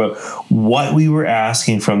strategic about what we were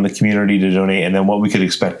asking from the community to donate, and then what we could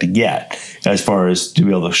expect to get as far as to be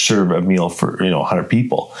able to serve a meal for 100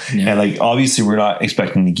 people. Yeah. And obviously, we're not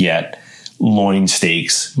expecting to get loin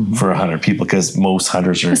steaks for 100 people, because most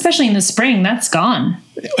hunters are, especially in the spring, that's gone.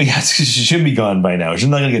 Yeah, it should be gone by now. She's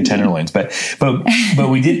not going to get tenderloins, but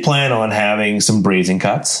we did plan on having some braising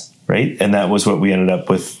cuts, right? And that was what we ended up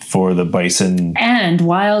with for the bison. And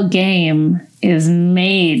wild game is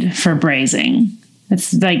made for braising.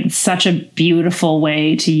 It's like such a beautiful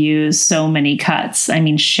way to use so many cuts.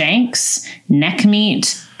 Shanks, neck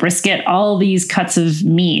meat, brisket, all these cuts of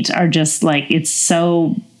meat are just it's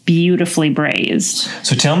so beautifully braised.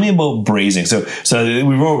 So tell me about braising. So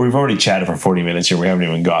we've already chatted for 40 minutes here. We haven't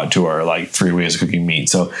even got to our 3 ways of cooking meat.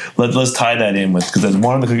 So let's tie that in with, because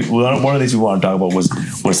one of the things we want to talk about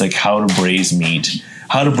was how to braise meat,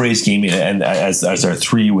 how to braise game meat, and as our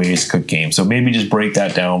 3 ways to cook game. So maybe just break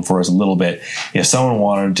that down for us a little bit. If someone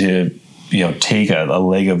wanted to take a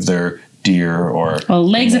leg of their deer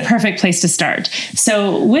leg's a perfect place to start.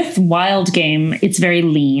 So with wild game, it's very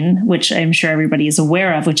lean, which I'm sure everybody is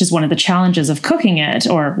aware of, which is one of the challenges of cooking it,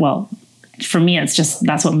 for me, it's just,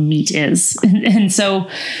 that's what meat is. And so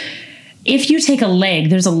if you take a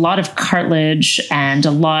leg, there's a lot of cartilage and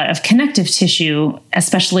a lot of connective tissue,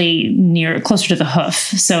 especially closer to the hoof.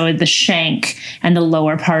 So the shank and the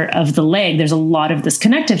lower part of the leg, there's a lot of this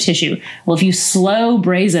connective tissue. Well, if you slow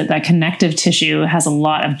braise it, that connective tissue has a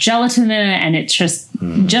lot of gelatin in it, and it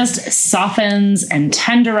just softens and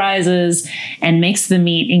tenderizes and makes the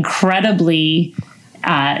meat incredibly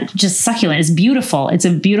just succulent. It's beautiful. It's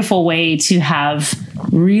a beautiful way to have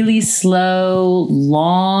really slow,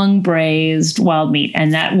 long braised wild meat.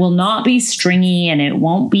 And that will not be stringy, and it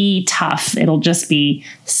won't be tough. It'll just be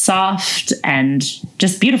soft and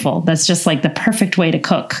just beautiful. That's just the perfect way to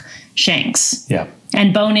cook shanks. Yeah.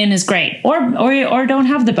 And bone in is great, or don't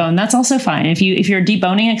have the bone. That's also fine. If you're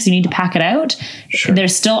deboning it because you need to pack it out,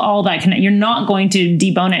 there's still all that. You're not going to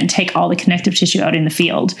debone it and take all the connective tissue out in the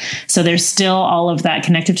field. So there's still all of that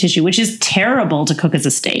connective tissue, which is terrible to cook as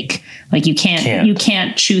a steak. You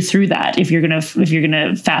can't chew through that if you're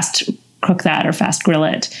gonna fast cook that or fast grill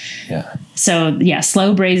it. Yeah. So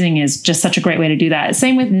slow braising is just such a great way to do that.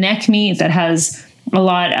 Same with neck meat that has a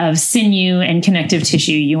lot of sinew and connective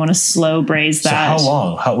tissue. You want to slow braise that. So how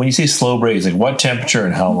long? When you say slow braise, what temperature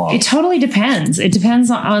and how long? It totally depends. It depends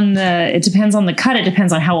on the cut. It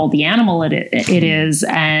depends on how old the animal it is,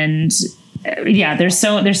 and there's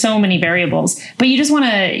so many variables. But you want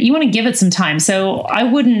to give it some time. So I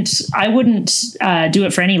wouldn't do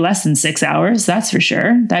it for any less than 6 hours. That's for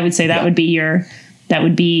sure. I would say that would be your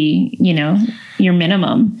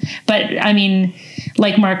minimum. But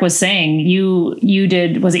like Mark was saying, you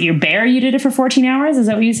did, was it your bear? You did it for 14 hours? Is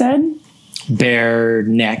that what you said? Bear,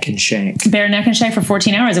 neck, and shank. Bear, neck, and shank for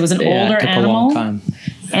 14 hours. It was an older animal. It took a long time.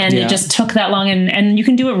 And it just took that long, and you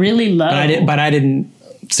can do it really low. But I didn't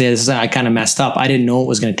say this. I kind of messed up. I didn't know it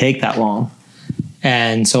was going to take that long.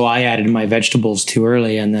 And so I added my vegetables too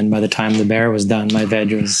early. And then by the time the bear was done, my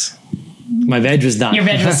veg was My veg was done. Your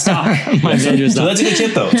veg was stock. My veg was So done. that's a good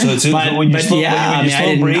tip, though. So it's when you're slow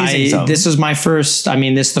braising something. This was my first. I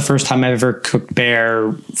mean, this is the first time I've ever cooked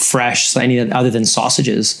bear fresh, so anything other than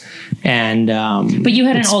sausages. And but you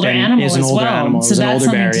had an older animal as well, so that's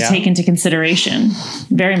something to take into consideration.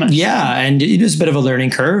 Very much. Yeah, and it is a bit of a learning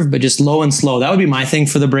curve, but just low and slow. That would be my thing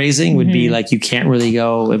for the braising. Would be like you can't really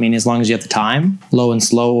go. I mean, as long as you have the time, low and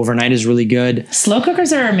slow overnight is really good. Slow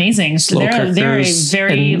cookers are amazing. So they're a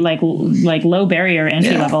very like low barrier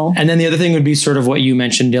entry level. And then the other thing would be sort of what you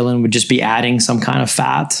mentioned, Dylan, would just be adding some kind of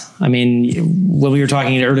fat. I mean, when we were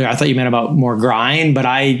talking earlier, I thought you meant about more grind, but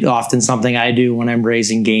something I do when I'm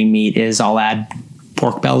braising game meat is I'll add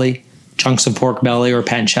pork belly, chunks of pork belly or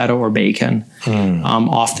pancetta or bacon.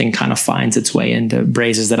 Often kind of finds its way into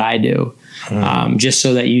braises that I do. Just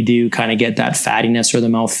so that you do kind of get that fattiness or the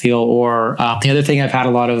mouthfeel. Or the other thing I've had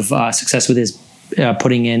a lot of success with is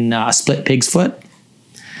putting in split pig's foot.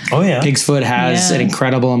 Oh yeah, pig's foot has an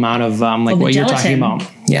incredible amount of what you're talking about.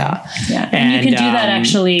 Yeah, and you can do that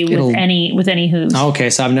actually with any hooves. Okay,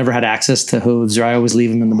 so I've never had access to hooves, or I always leave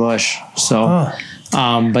them in the bush. So.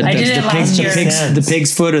 But the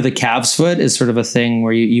pig's foot or the calf's foot is sort of a thing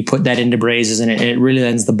where you put that into braises, and it really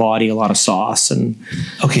lends the body a lot of sauce and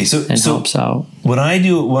helps out. When I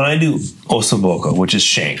do ossobuco, which is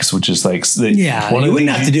shanks, which is like you wouldn't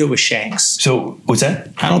have to do it with shanks. So what's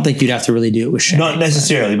that? I don't think you'd have to really do it with shanks. Not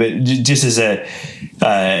necessarily, but just as a.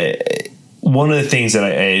 One of the things that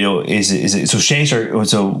I know is so shanks are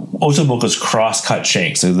ossobuco is cross-cut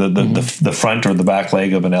shanks. So the front or the back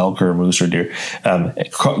leg of an elk or a moose or deer,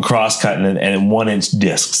 cross-cut and 1-inch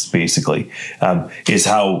discs basically is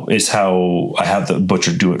how I have the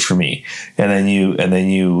butcher do it for me. And then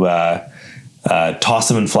you toss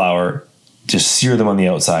them in flour, just sear them on the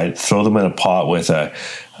outside, throw them in a pot with a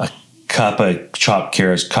cup of chopped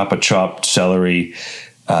carrots, cup of chopped celery,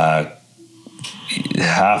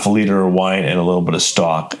 half a liter of wine and a little bit of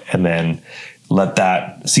stock, and then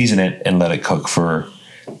season it and let it cook for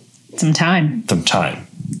some time.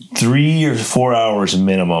 3 or 4 hours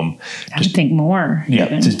minimum. I would think more.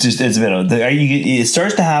 Yeah, just as a minimum. It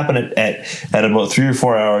starts to happen at about 3 or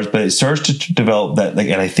 4 hours, but it starts to develop that.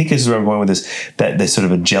 And I think this is where I'm going with this. That there's sort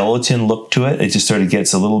of a gelatin look to it. It just sort of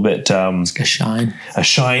gets a little bit like a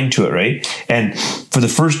shine to it, right? And for the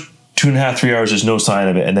first 2.5, 3 hours, there's no sign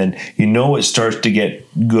of it. And then it starts to get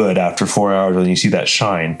good after 4 hours when you see that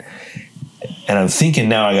shine. And I'm thinking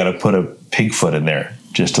now I got to put a pig foot in there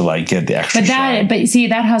just to get the extra shine. But you see,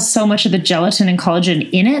 that has so much of the gelatin and collagen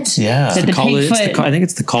in it. Yeah. That I think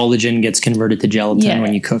it's the collagen gets converted to gelatin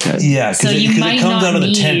when you cook it. Yeah, because it comes out of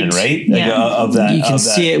the tendon, right? Of that. You can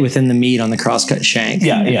see it within the meat on the crosscut shank.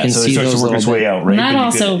 Yeah. So it starts to work its way out, right? And that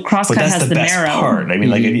also crosscut has the marrow. Part. I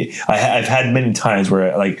mean, I've had many times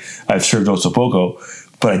where I've served ossobuco,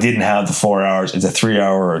 but I didn't have the 4 hours. It's a 3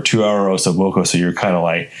 hour or 2 hour ossobuco, so you're kind of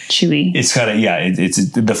chewy. It's kind of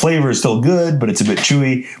it's the flavor is still good, but it's a bit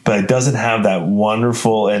chewy. But it doesn't have that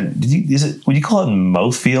wonderful would you call it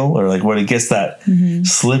mouthfeel, or when it gets that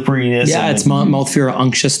slipperiness? Yeah, it's mouthfeel or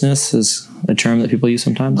unctuousness is a term that people use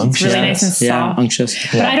sometimes. It's really nice and soft. Yeah, unctuous.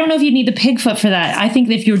 But I don't know if you need the pig foot for that. I think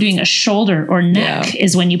that if you're doing a shoulder or neck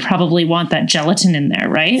is when you probably want that gelatin in there,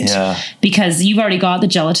 right? Yeah. Because you've already got the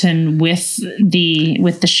gelatin with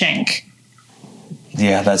the shank.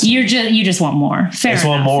 Yeah, that's you just want more. Fair enough.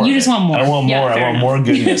 Want more. You just want more. I want more. I want more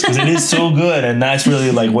goodness because it is so good, and that's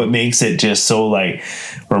really what makes it just so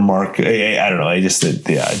remarkable. I don't know. It just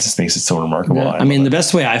makes it so remarkable. Yeah. I mean, the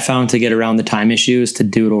best way I found to get around the time issue is to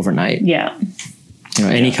do it overnight. Yeah.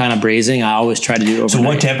 Any kind of braising, I always try to do it overnight. So,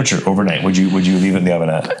 what temperature overnight would you leave it in the oven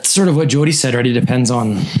at? It's sort of what Jody said. Already depends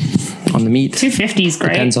on the meat. 250 is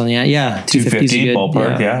great. Depends on 250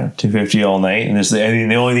 ballpark. Yeah, 250 all night. And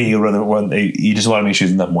the only thing you just want to make sure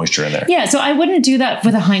there's enough moisture in there. Yeah, so I wouldn't do that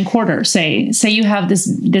with a hind quarter. Say you have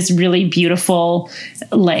this really beautiful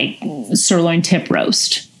sirloin tip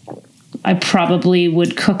roast. I probably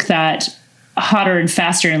would cook that hotter and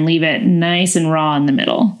faster and leave it nice and raw in the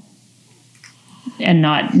middle. And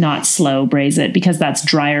not slow braise it, because that's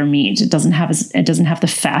drier meat. It doesn't have the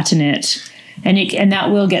fat in it, and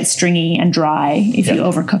that will get stringy and dry if you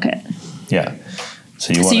overcook it. Yeah.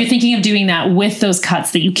 So you're thinking of doing that with those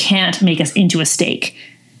cuts that you can't make into a steak.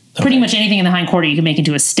 Okay. Pretty much anything in the hind quarter you can make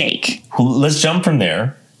into a steak. Well, let's jump from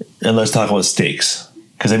there and let's talk about steaks,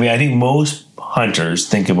 because I think most hunters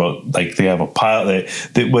think about they have a pile that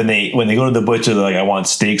when they go to the butcher, they're I want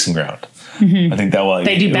steaks and ground. Mm-hmm. I think that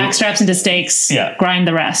they do backstraps into steaks. Yeah, grind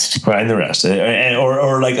the rest. Or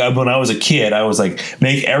when I was a kid, I was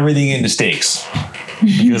make everything into steaks.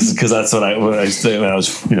 because that's what when I was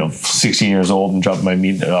 16 years old and dropped my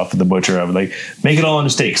meat off at the butcher, I would like make it all into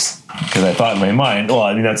steaks, because I thought in my mind, well,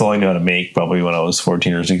 I mean, that's all I knew how to make probably when I was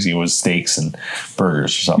 14 or 16 was steaks and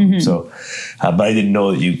burgers or something. So but I didn't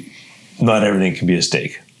know that not everything can be a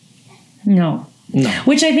steak. No.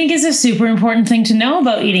 Which I think is a super important thing to know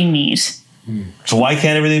about eating meat. So why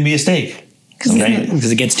can't everything be a steak?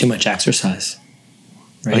 Because it gets too much exercise.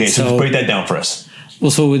 Right? Okay, so just break that down for us.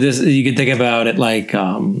 Well, so with this, you can think about it like,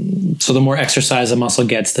 so the more exercise a muscle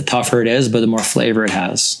gets, the tougher it is, but the more flavor it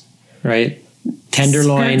has, right?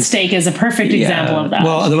 Tenderloin. Skirt steak is a perfect example of that.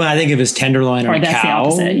 Well, the one I think of is tenderloin on a that's cow. the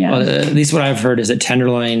opposite, yeah. At least what I've heard is that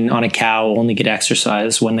tenderloin on a cow only get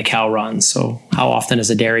exercise when the cow runs. So how often does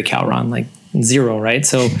a dairy cow run? Like 0, right?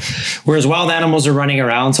 So whereas wild animals are running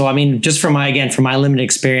around. So I mean, just from my limited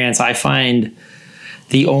experience, I find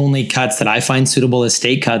the only cuts that I find suitable as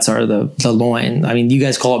steak cuts are the loin. I mean, you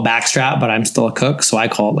guys call it backstrap, but I'm still a cook, so I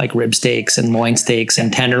call it like rib steaks and loin steaks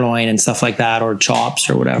and tenderloin and stuff like that, or chops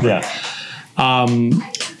or whatever. Yeah.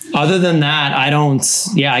 Other than that,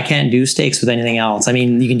 I can't do steaks with anything else. I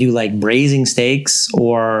mean, you can do like braising steaks,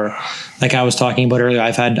 or like I was talking about earlier,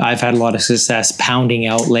 I've had a lot of success pounding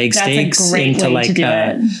out leg steaks into like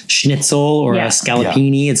a schnitzel or a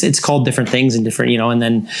scallopini. Yeah. It's called different things in different, and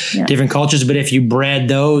then different cultures. But if you bread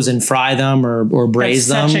those and fry them or braise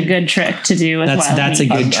them, such a good trick to do with wild that's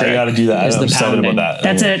meat. a good trick. I got to do that. I'm excited about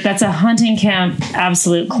that. That's a hunting camp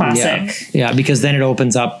absolute classic. Yeah, because then it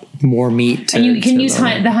opens up more meat. And you can use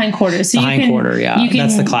the hindquarters. So the hindquarter,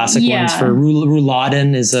 that's the classic ones for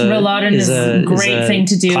rouladen is a great thing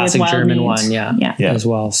to do with wild German meat. One, as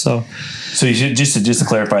well. So you should just to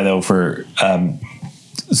clarify though, for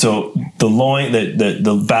so the loin,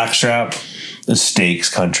 the backstrap, the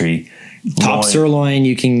steaks country. Top sirloin,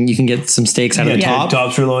 you can get some steaks out of the top.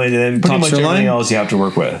 Top sirloin, and then pretty much everything else you have to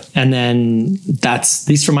work with. And then that's, at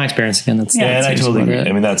least from my experience again. And I totally agree.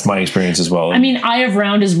 I mean, that's my experience as well. I mean, eye of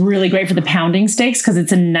round is really great for the pounding steaks because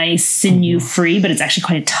it's a nice sinew-free, but it's actually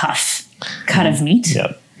quite a tough cut of meat.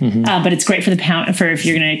 Yeah. But it's great for if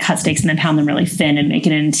you're going to cut steaks and then pound them really thin and make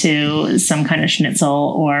it into some kind of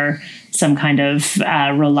schnitzel or some kind of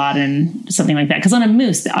rouladen, something like that. Because on a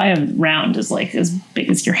moose, the eye of round is like as big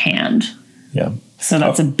as your hand. Yeah. So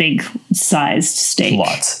that's a big sized steak.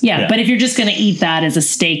 Lots. Yeah. But if you're just going to eat that as a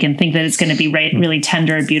steak and think that it's going to be really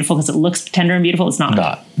tender and beautiful because it looks tender and beautiful, it's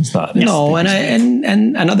not. It's not. No, and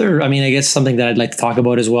another, I mean, I guess something that I'd like to talk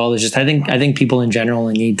about as well is just I think people in general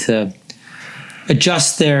need to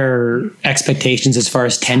adjust their expectations as far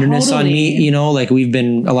as tenderness on meat. Like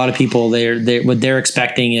a lot of people, what they're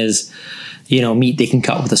expecting is, meat they can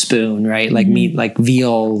cut with a spoon, right? Like meat, like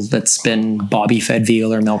veal that's been bobby fed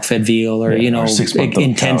veal or milk fed veal or,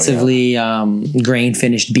 intensively grain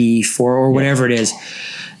finished beef or whatever it is.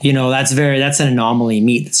 That's an anomaly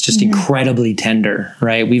meat. That's just incredibly tender,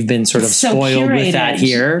 right? We've been sort of spoiled with that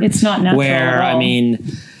here. It's not natural where, I mean,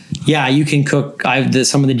 yeah, you can cook.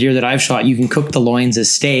 Some of the deer that I've shot, you can cook the loins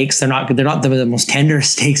as steaks. They're not the most tender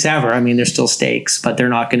steaks ever. I mean, they're still steaks, but they're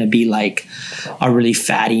not going to be like a really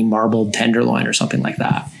fatty marbled tenderloin or something like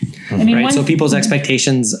that. I mean, right? So people's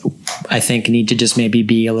expectations, I think, need to just maybe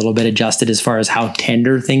be a little bit adjusted as far as how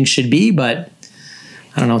tender things should be. But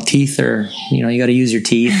I don't know, teeth are, you got to use your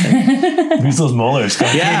teeth. Use those molars.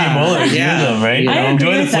 Molars. Use them, right?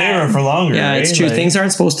 Enjoy the flavor for longer. Yeah, right? It's true. Things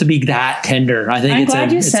aren't supposed to be that tender. I think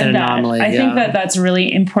it's an anomaly. I think that's a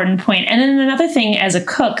really important point. And then another thing as a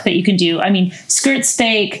cook that you can do, I mean, skirt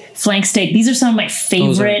steak, flank steak, these are some of my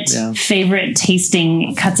favorite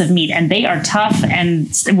tasting cuts of meat. And they are tough.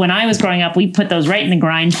 And when I was growing up, we put those right in the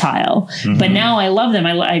grind pile. But now I love them.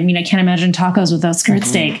 I mean, I can't imagine tacos without skirt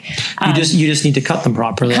steak. You just need to cut them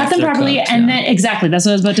properly. And then exactly, that's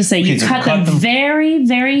what I was about to say. You cut them very,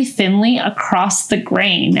 very thinly across the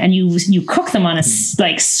grain, and you cook them on a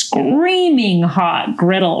screaming hot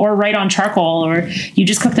griddle or right on charcoal, or you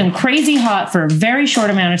just cook them crazy hot for a very short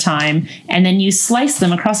amount of time, and then you slice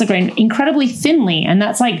them across the grain incredibly thinly, and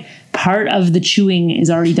that's like part of the chewing is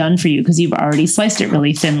already done for you because you've already sliced it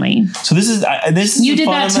really thinly. So this is you did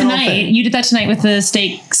that tonight. Thing. You did that tonight with the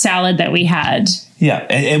steak salad that we had. Yeah,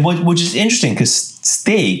 and which is interesting because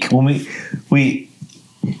steak, when we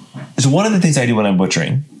so one of the things I do when I'm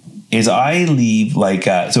butchering is I leave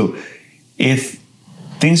so if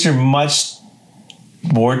things are much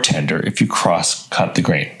more tender if you cross cut the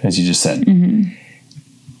grain, as you just said.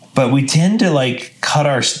 But we tend to cut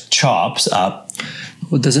our chops up.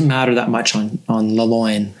 Well, it doesn't matter that much on the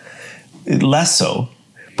loin. Less so.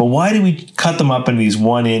 But why do we cut them up in these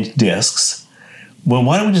 1-inch discs? Well,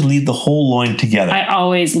 why don't we just leave the whole loin together? I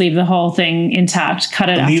always leave the whole thing intact. Cut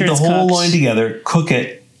it after it's cooked. Leave the whole loin together, cook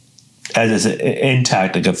it, as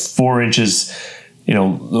intact, like a 4 inches,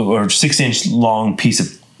 or 6 inch long piece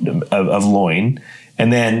of loin,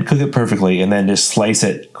 and then cook it perfectly, and then just slice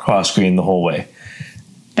it cross grain the whole way.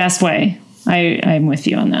 Best way. I'm with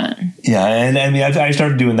you on that. Yeah, and I mean, I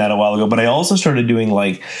started doing that a while ago, but I also started doing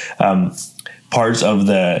like parts of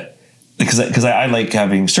because I like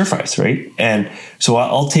having stir fries, right? And so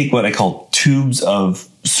I'll take what I call tubes of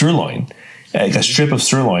sirloin, like a strip of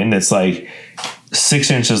sirloin that's like 6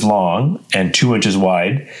 inches long and 2 inches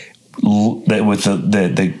wide, with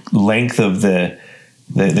the length of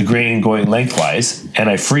the grain going lengthwise, and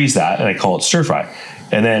I freeze that and I call it stir fry.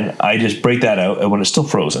 And then I just break that out, and when it's still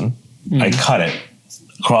frozen, I cut it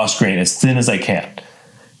cross grain as thin as I can,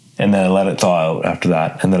 and then I let it thaw out after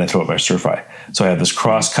that, and then I throw it in my stir fry. So I have this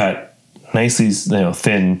cross cut, nicely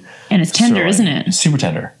thin, and it's tender, sirloin. Isn't it? Super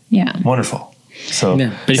tender. Yeah, wonderful. So,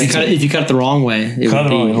 yeah. But if you cut it the wrong way, it would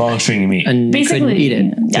be long stringy meat, and you couldn't eat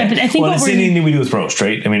it. Yeah, but I think the same thing we do with roast,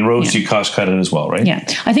 right? I mean, roast you cross cut it as well, right? Yeah,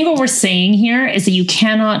 I think what we're saying here is that you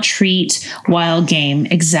cannot treat wild game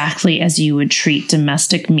exactly as you would treat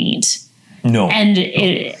domestic meat. No, and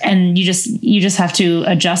you just have to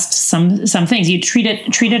adjust some things. You treat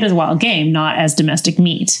it as wild game, not as domestic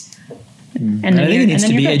meat. And I think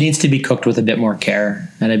it needs to be cooked with a bit more care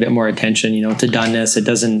and a bit more attention, to doneness.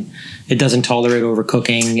 It doesn't tolerate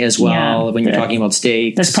overcooking as well when you're talking about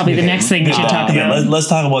steak. That's probably the next thing we should talk about. Let's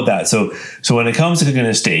talk about that. So when it comes to cooking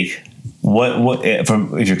a steak,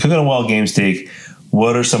 if you're cooking a wild game steak,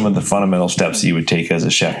 what are some of the fundamental steps that you would take as a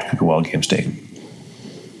chef to cook a wild game steak?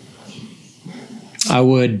 I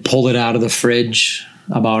would pull it out of the fridge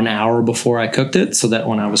about an hour before I cooked it, so that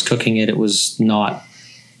when I was cooking it, it was not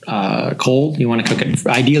cold. You want to cook it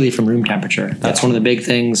ideally from room temperature. That's one of the big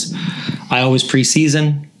things. I always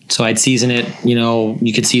pre-season, so I'd season it.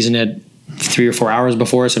 You could season it 3 or 4 hours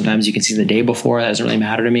before. Sometimes you can season the day before. That doesn't really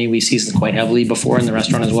matter to me. We season quite heavily before in the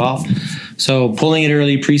restaurant as well. So pulling it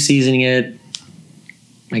early, pre-seasoning it.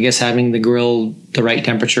 I guess having the grill the right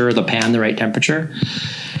temperature, the pan the right temperature,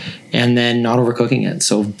 and then not overcooking it.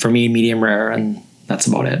 So for me, medium rare, and that's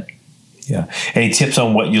about it. Yeah. Any tips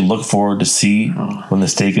on what you look for to see when the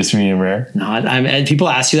steak is medium rare? No, and people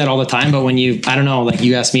ask you that all the time, but when you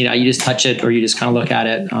ask me, you just touch it or you just kind of look at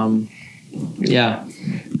it. I don't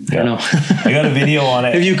know. I got a video on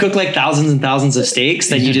it. If you cook like thousands and thousands of steaks,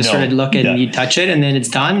 then you just sort of look and you touch it and then it's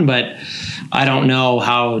done. But I don't know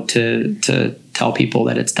how to tell people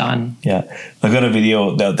that it's done. Yeah. I got a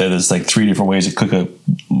video out there that's like 3 different ways to cook a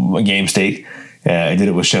game steak. I did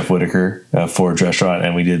it with Chef Whitaker, Ford's restaurant,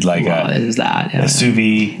 and we did like a sous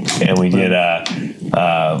vide, and we did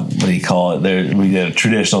what do you call it? We did a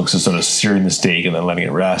traditional, so sort of searing the steak and then letting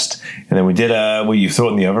it rest, and then we did where you throw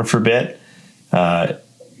it in the oven for a bit,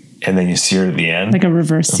 and then you sear it at the end, like a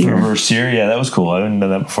reverse sear. Yeah, that was cool. I hadn't done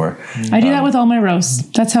that before. I do that with all my roasts.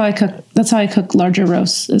 That's how I cook larger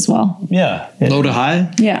roasts as well. Yeah. Low to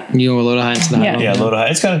high. Yeah. You go low to high into the high. Yeah, low to high.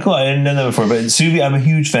 It's kind of cool. I hadn't done that before, but sous vide, I'm a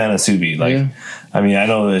huge fan of sous vide. I mean, I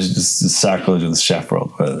know there's just sacrilege in the chef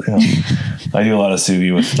world, but I do a lot of sous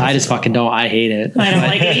vide with. I just fucking don't. I hate it. I don't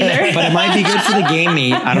like it either. But it might be good for the game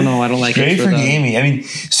meat. I don't know. I don't like it. Great for game meat. I mean,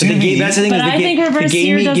 sous vide. That's the thing. But I think reverse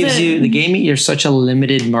sear gives you the game meat. You're such a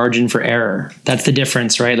limited margin for error. That's the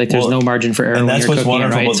difference, right? Like there's no margin for error when you're cooking it,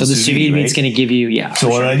 right? So the sous vide meat's going to give you So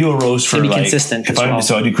when I do a roast for like, consistent.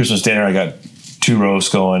 So I do Christmas dinner. I got 2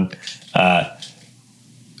 roasts going.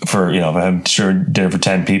 For if I'm sure dinner for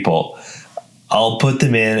 10 people. I'll put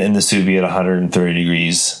them in the sous vide at 130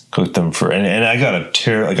 degrees, cook them for, and I got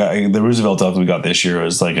the Roosevelt duck we got this year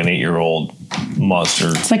was like an 8-year-old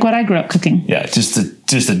monster. It's like what I grew up cooking. Yeah, just a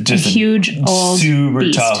huge old super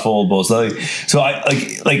beast. tough old bull. So I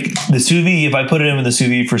like the sous vide. If I put it in with the sous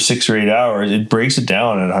vide for 6 or 8 hours, it breaks it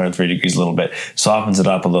down at 130 degrees a little bit, softens it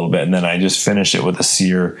up a little bit, and then I just finish it with a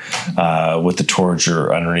sear with the torch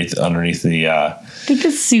or underneath the. I think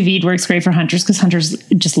the sous vide works great for hunters because hunters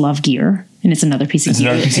just love gear. And it's another piece of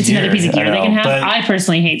gear. Another piece of gear they can have. I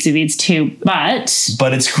personally hate sous vides too,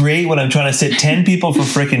 but it's great when I'm trying to sit 10 people for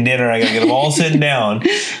frickin' dinner. I gotta get them all sitting down,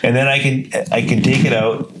 and then I can take it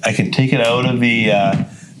out. I can take it out of the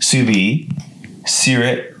sous vide, sear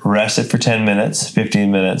it, rest it for 10 minutes, 15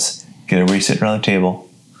 minutes, get everybody sitting around the table.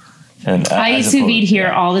 And I eat sous vide here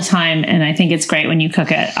all the time, and I think it's great when you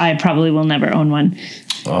cook it. I probably will never own one.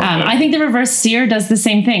 I think the reverse sear does the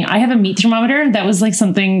same thing. I have a meat thermometer. That was like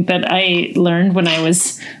something that I learned when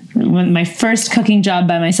my first cooking job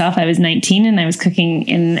by myself. I was 19 and I was cooking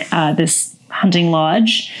in this hunting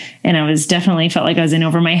lodge, and I was definitely felt like I was in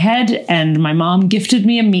over my head, and my mom gifted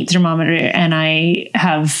me a meat thermometer, and I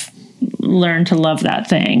have learned to love that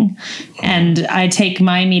thing. And I take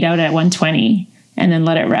my meat out at 120 and then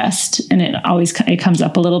let it rest. And it comes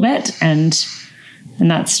up a little bit, and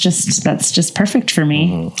that's just perfect for me.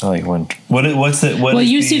 Mm-hmm. I like what's the well,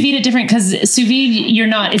 you sous vide it different, because sous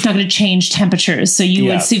vide it's not going to change temperatures. So you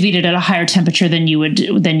would sous vide it at a higher temperature than you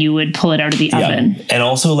would pull it out of the oven. And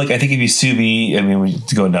also, like, I think if you sous vide, I mean, we're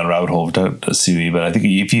going down a rabbit hole to sous vide, but I think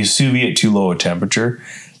if you sous vide at too low a temperature,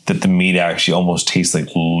 that the meat actually almost tastes like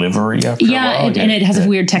livery after a while. And it has a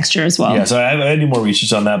weird texture as well. Yeah, so I do more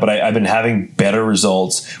research on that, but I've been having better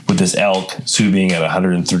results with this elk sous videing at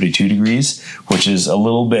 132 degrees, which is a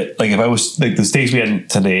little bit, like, if I was, like, the steaks we had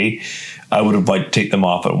today, I would have liked to take them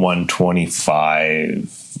off at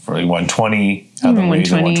 125 or like 120, have them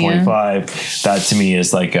raised at 125. Yeah. That to me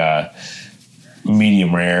is like a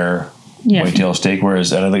medium rare whitetail steak,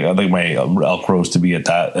 whereas I think my elk roast to be at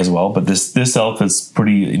that as well. But this elk is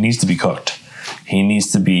it needs to be cooked. He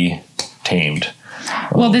needs to be tamed.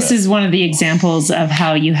 Well, this is one of the examples of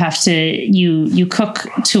how you have to you cook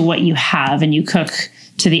to what you have, and you cook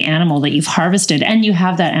to the animal that you've harvested, and you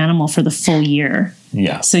have that animal for the full year.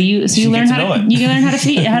 Yeah. So you learn how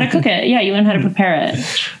to cook it. Yeah, you learn how to prepare it.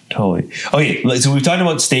 Totally. Okay, so we've talked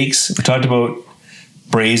about steaks. We talked about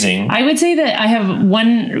braising. I would say that I have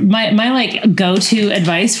my like go-to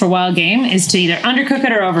advice for wild game is to either undercook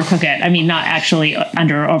it or overcook it. I mean, not actually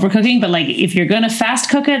under or overcooking, but like, if you're going to fast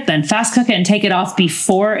cook it, then fast cook it and take it off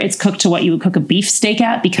before it's cooked to what you would cook a beef steak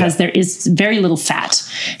at, because there is very little fat.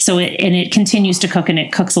 So it continues to cook, and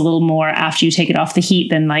it cooks a little more after you take it off the heat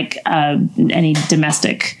than like any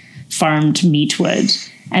domestic farmed meat would.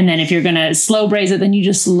 And then if you're going to slow braise it, then you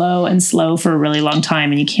just slow for a really long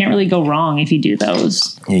time. And you can't really go wrong if you do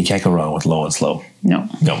those. Yeah, you can't go wrong with low and slow. No,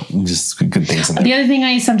 just good things in there. The other thing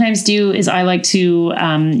I sometimes do is I like to,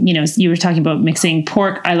 you were talking about mixing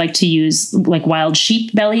pork. I like to use like wild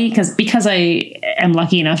sheep belly, because I am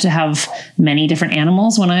lucky enough to have many different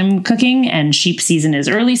animals when I'm cooking, and sheep season is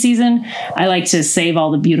early season. I like to save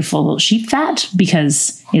all the beautiful sheep fat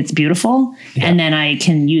because it's beautiful. Yeah. And then I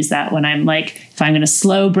can use that when I'm like, if I'm going to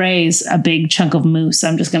slow braise a big chunk of moose,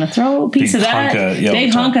 I'm just going to throw a piece of that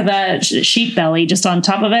big hunk of that sheep belly just on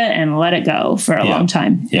top of it and let it go for a long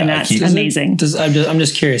time. Yeah, and that's amazing. I'm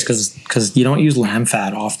just curious because you don't use lamb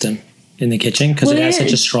fat often in the kitchen because it has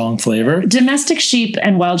such a strong flavor. Domestic sheep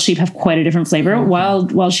and wild sheep have quite a different flavor.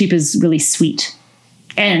 Mm-hmm. Wild sheep is really sweet.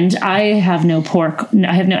 And I have no pork.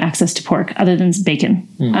 I have no access to pork other than bacon.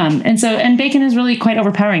 Mm. And bacon is really quite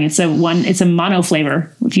overpowering. It's a mono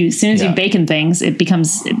flavor. As soon as you bacon things, it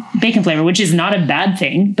becomes bacon flavor, which is not a bad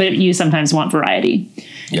thing, but you sometimes want variety.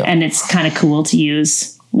 Yeah. And it's kind of cool to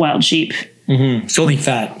use wild sheep. Mm-hmm. It's only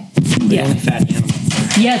fat. The only fatty animal.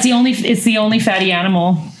 Yeah, it's the only fatty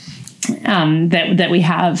animal that we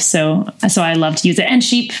have. So I love to use it. And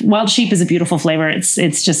wild sheep is a beautiful flavor. It's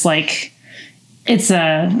just like, it's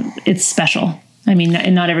special. I mean,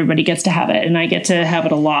 not everybody gets to have it, and I get to have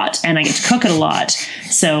it a lot, and I get to cook it a lot.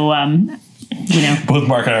 So, both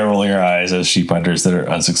Mark and I are rolling our eyes as sheep hunters that are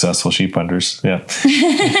unsuccessful sheep hunters. Yeah.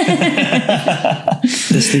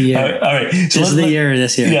 This is the year. All right. So this is the year.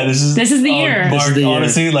 This year. Yeah. This is the year. Mark, this is the year.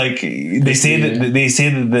 Honestly, like they say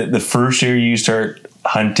that the first year you start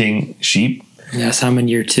hunting sheep. Yes, I'm in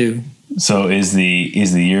year 2. So is the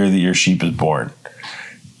year that your sheep is born.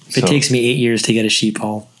 If it takes me 8 years to get a sheep,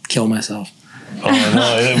 I'll kill myself. Oh,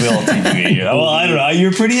 no, it will take you 8 years. Well, I don't know.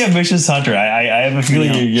 You're a pretty ambitious hunter. I have a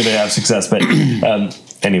feeling you're going to have success. But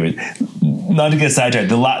anyway, not to get sidetracked.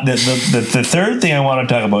 The third thing I want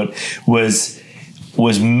to talk about was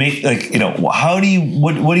make, like, how do you,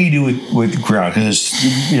 what do you do with ground? Because,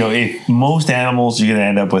 if most animals, you're going to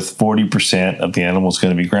end up with 40% of the animals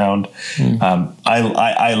going to be ground.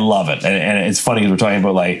 I love it. And it's funny because we're talking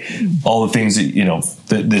about like all the things that,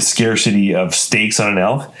 the scarcity of steaks on an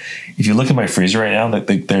elk. If you look at my freezer right now,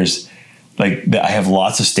 there's like, I have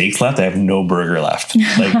lots of steaks left. I have no burger left.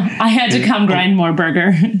 Like, I had to come grind more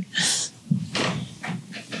burger.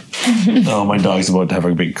 Oh, my dog's about to have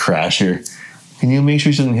a big crash here. Can you make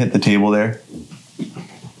sure she doesn't hit the table there?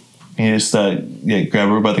 Can you just grab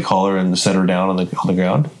her by the collar and set her down on the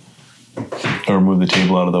ground? Or move the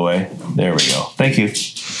table out of the way. There we go. Thank you.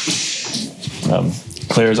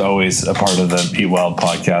 Claire's always a part of the Eat Wild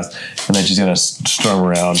podcast, and then she's going to storm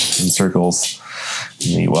around in circles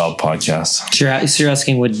in the Eat Wild podcast. So you're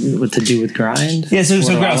asking what to do with grind? Yeah, so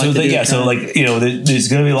ground. So there's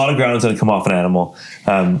going to be a lot of ground that's going to come off an animal.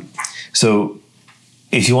 So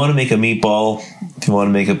if you want to make a meatball, if you want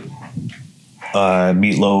to make a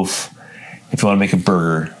meatloaf, if you want to make a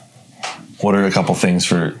burger, what are a couple things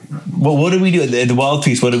for? Well, what did we do at the Wild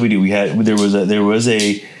Feast? What did we do? There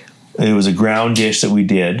was a ground dish that we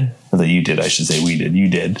did, or that you did, I should say. We did. You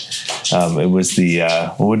did. It was the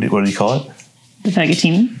what do you call it? The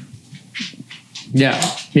fagotini. Yeah.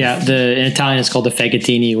 In Italian, it's called the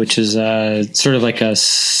fagotini, which is sort of like a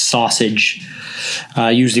sausage,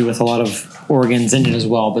 usually with a lot of organs in it as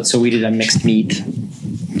well. But so we did a mixed meat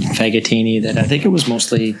fagotini that I think it was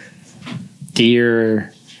mostly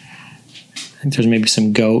deer. I think there's maybe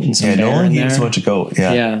some goat and some bear in there. So much of goat.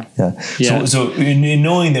 Yeah. So in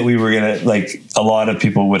knowing that we were gonna, like, a lot of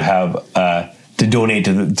people would have to donate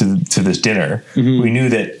to this dinner, we knew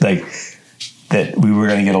that that we were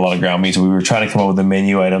going to get a lot of ground meat. So we were trying to come up with a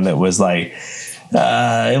menu item that was like,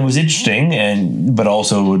 it was interesting, but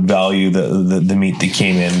also would value the meat that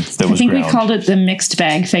came in that was ground. We called it the mixed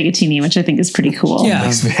bag fagotini, which I think is pretty cool. Yeah.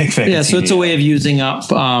 Mixed bag fagotini. Yeah. So it's a way of using up,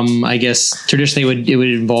 I guess traditionally it would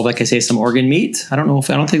involve, like I say, some organ meat. I don't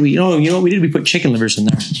think you know what we did? We put chicken livers in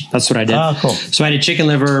there. That's what I did. Oh, cool. So I did chicken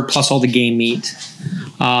liver plus all the game meat.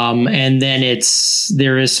 And then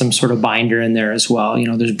there is some sort of binder in there as well. You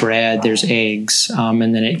know, there's bread, there's eggs,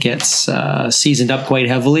 and then it gets seasoned up quite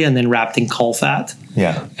heavily and then wrapped in caul fat.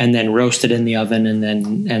 Yeah. And then roasted in the oven and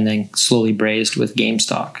then slowly braised with game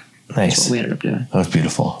stock. Nice. That's what we ended up doing. That was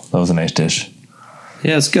beautiful. That was a nice dish.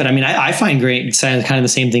 Yeah, it's good. I mean, I find great. It's kind of the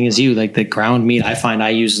same thing as you. Like the ground meat, I find I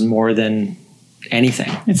use more than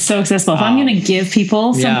anything. It's so accessible. If I'm going to give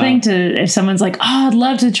people something if someone's like, oh, I'd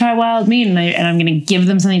love to try wild meat, and I'm going to give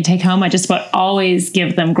them something to take home, I just about always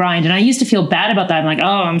give them grind. And I used to feel bad about that. I'm like,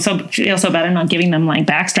 oh, feel so bad I'm not giving them like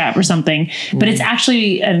backstrap or something. But it's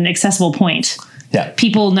actually an accessible point. Yeah.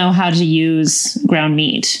 People know how to use ground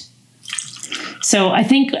meat. So I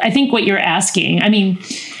think what you're asking, I mean,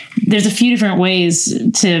 there's a few different ways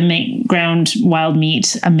to make ground wild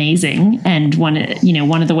meat amazing. And one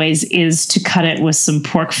of the ways is to cut it with some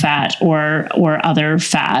pork fat or other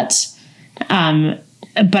fat.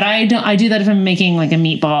 But I do that if I'm making like a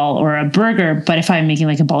meatball or a burger. But if I'm making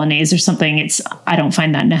like a bolognese or something, I don't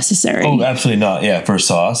find that necessary. Oh, absolutely not. Yeah. For a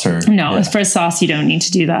sauce or. No, for a sauce, you don't need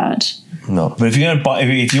to do that. No, but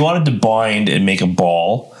if you wanted to bind and make a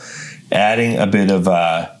ball, adding a bit of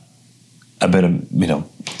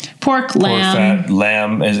pork, lamb, fat,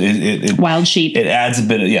 lamb, wild sheep. It adds a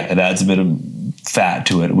bit of fat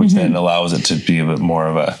to it, which then allows it to be a bit more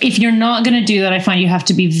of a. If you're not going to do that, I find you have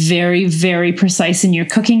to be very, very precise in your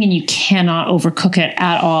cooking, and you cannot overcook it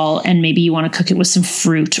at all. And maybe you want to cook it with some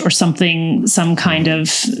fruit or something, some kind of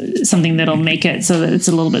something that'll make it so that it's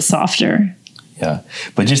a little bit softer. Yeah,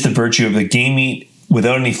 but just the virtue of the game meat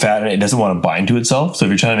without any fat in it, it doesn't want to bind to itself. So if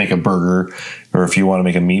you're trying to make a burger or if you want to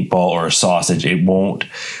make a meatball or a sausage, it won't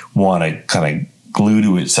want to kind of glue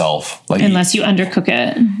to itself. Unless you undercook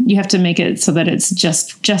it. You have to make it so that it's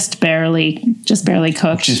just barely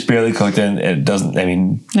cooked. Just barely cooked, and it doesn't, I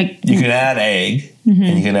mean, like you can add egg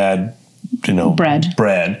and you can add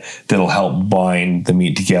bread that'll help bind the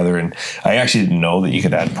meat together. And I actually didn't know that you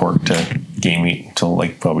could add pork to game meat until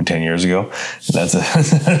like probably 10 years ago. And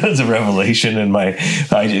that's a revelation in my,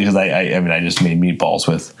 because I just made meatballs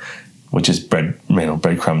with just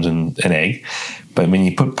breadcrumbs and egg. But when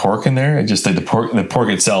you put pork in there, it just like the pork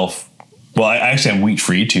itself. Well, I actually am wheat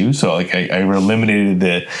free too, so like I eliminated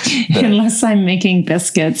the unless I'm making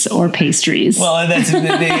biscuits or pastries. Well, and that's you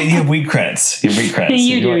have wheat credits. You have wheat credits.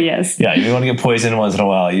 You do, yes. Yeah, you want to get poisoned once in a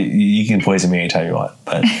while. You can poison me anytime you want,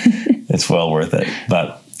 but it's well worth it.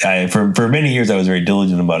 But for many years, I was very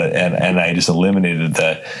diligent about it, and I just eliminated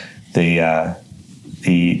the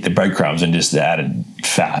breadcrumbs and just added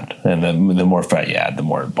fat. And the more fat you add, the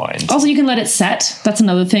more it binds. Also, you can let it set. That's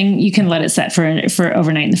another thing. You can let it set for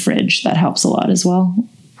overnight in the fridge. That helps a lot as well.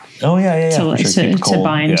 Oh, yeah. To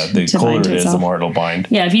bind. Yeah, the colder it is, the more it'll bind.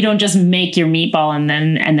 Yeah, if you don't just make your meatball and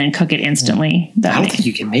then cook it instantly. I don't think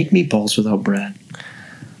you can make meatballs without bread.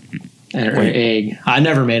 Or egg. I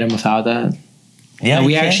never made them without that. Yeah,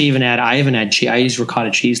 I even had cheese. I use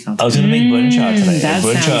ricotta cheese now. I was going to make buncha tonight. That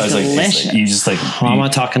sounds delicious. Like, you just like. I'm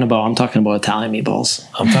not talking about Italian meatballs.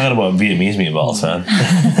 I'm talking about Vietnamese meatballs, man.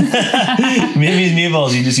 Vietnamese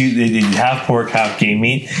meatballs, you just use half pork, half game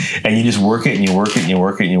meat, and you just work it and you work it and you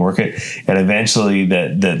work it and you work it, and eventually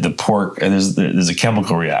the pork there's a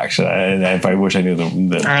chemical reaction. I wish I knew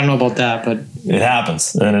the. I don't know about that, but it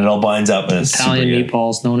happens, and it all binds up. And Italian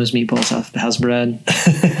meatballs, known as meatballs, has bread.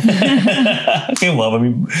 Okay, well, I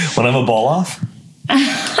mean, when I have a ball off.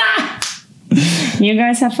 You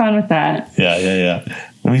guys have fun with that. Yeah.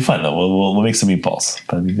 It'll be fun though. We'll make some meatballs.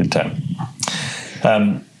 That'll be a good time.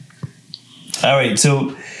 All right,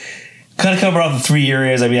 so kind of cover off the 3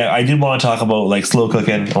 areas. I mean, I did want to talk about like slow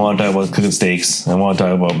cooking. I want to talk about cooking steaks. I want to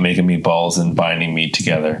talk about making meatballs and binding meat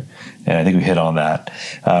together. And I think we hit on that.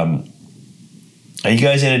 Are you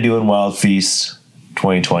guys into doing Wild Feast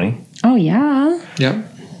 2020? Oh yeah. Yep.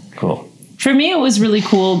 Cool. For me, it was really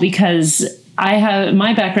cool because I have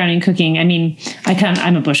my background in cooking. I mean,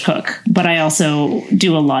 I'm a bush cook, but I also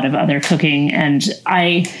do a lot of other cooking, and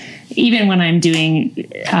even when I'm doing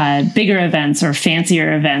bigger events or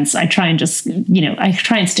fancier events, I try and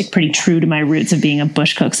stick pretty true to my roots of being a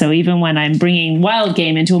bush cook. So even when I'm bringing wild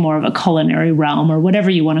game into a more of a culinary realm or whatever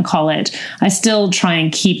you want to call it, I still try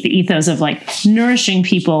and keep the ethos of like nourishing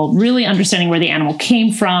people, really understanding where the animal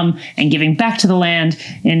came from and giving back to the land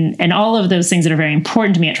and all of those things that are very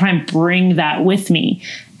important to me. I try and bring that with me.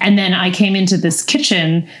 And then I came into this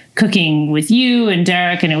kitchen cooking with you and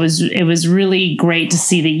Derek, and it was really great to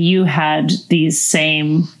see that you had the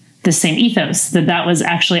same ethos, that was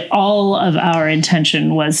actually all of our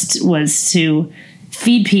intention was to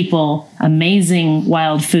feed people amazing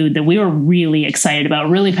wild food that we were really excited about,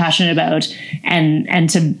 really passionate about, and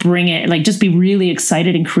to bring it, like, just be really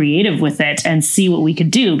excited and creative with it and see what we could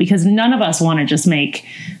do, because none of us want to just make,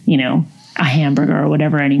 a hamburger or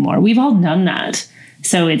whatever anymore. We've all done that.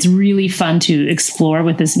 So it's really fun to explore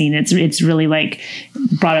what this means. It's really like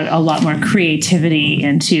brought a lot more creativity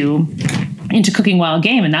into cooking wild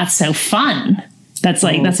game. And that's so fun. That's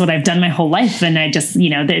what I've done my whole life. And I just,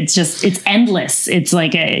 it's endless. It's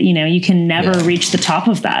like you can never reach the top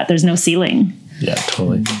of that. There's no ceiling. Yeah,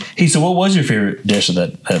 totally. Hey, so what was your favorite dish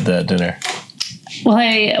at that dinner?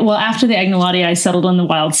 Well, after the agnolotti, I settled on the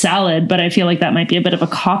wild salad, but I feel like that might be a bit of a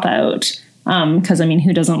cop-out. Because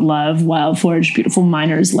who doesn't love wild foraged, beautiful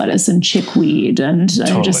miner's lettuce and chickweed and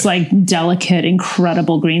just like delicate,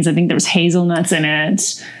 incredible greens. I think there was hazelnuts in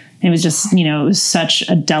it. It was just, such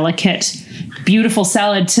a delicate, beautiful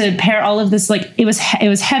salad to pair all of this. Like it was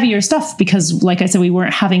heavier stuff because, like I said, we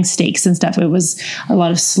weren't having steaks and stuff. It was a lot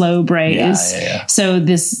of slow braise. Yeah. So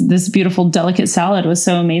this beautiful, delicate salad was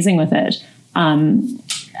so amazing with it.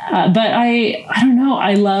 But I don't know.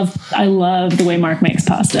 I love the way Mark makes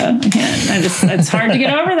pasta. It's hard to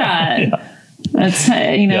get over that. Yeah. That's,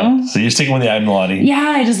 Yeah. So you're sticking with the agnolotti. Yeah.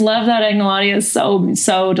 I just love that agnolotti. It's so,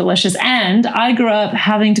 so delicious. And I grew up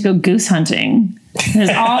having to go goose hunting. There's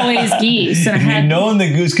always geese. And if you'd known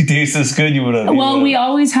the goose could taste this good, you would have. Well, I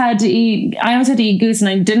always had to eat goose,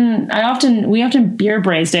 and we often beer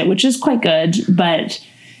braised it, which is quite good, but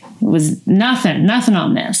it was nothing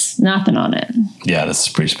on this. Nothing on it. Yeah, this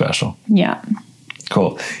is pretty special. Yeah.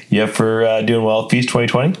 Cool. You up for doing Wild Feast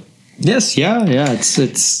 2020? Yes. Yeah.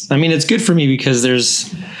 It's good for me because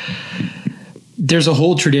there's a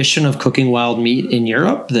whole tradition of cooking wild meat in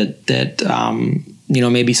Europe that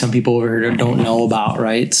maybe some people over here don't know about,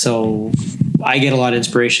 right? So I get a lot of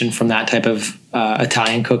inspiration from that type of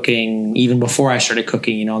Italian cooking. Even before I started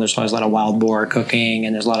cooking, there's always a lot of wild boar cooking,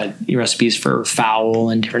 and there's a lot of recipes for fowl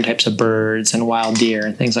and different types of birds and wild deer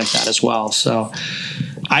and things like that as well. So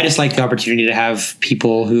I just like the opportunity to have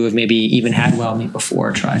people who have maybe even had wild meat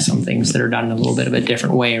before try some things that are done in a little bit of a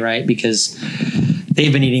different way, right? Because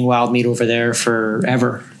they've been eating wild meat over there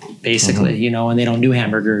forever, basically, and they don't do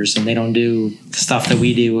hamburgers and they don't do stuff that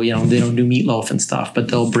we do, they don't do meatloaf and stuff, but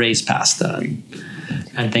they'll braise pasta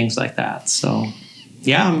and things like that. So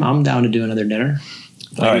yeah, I'm down to do another dinner.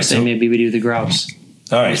 All right. So maybe we do the grouse.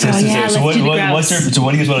 All right. So what do you guys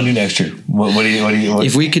want to do next year? What do you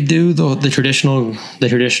if we could do the traditional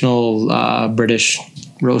British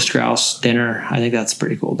roast grouse dinner, I think that's a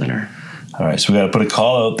pretty cool dinner. All right. So we got to put a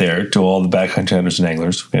call out there to all the backcountry hunters and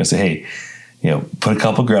anglers. We're going to say, hey, put a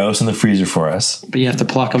couple grouse in the freezer for us. But you have to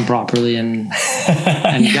pluck them properly and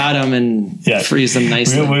gut them and freeze them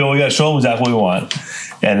nicely. We got to show them exactly what we want,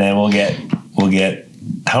 and then we'll get.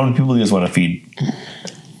 How many people do you guys want to feed?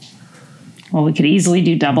 Well, we could easily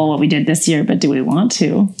do double what we did this year, but do we want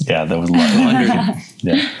to? Yeah, that was a lot. 100.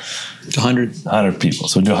 Yeah, 100 people.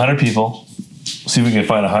 So we'll do 100 people. See if we can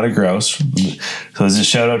find 100 grouse. So there's a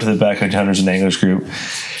shout out to the Backcountry Hunters and Anglers group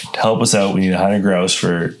to help us out. We need 100 grouse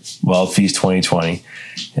for Wild Feast 2020,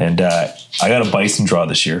 and I got a bison draw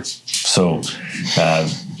this year. So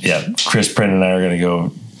Chris Print and I are going to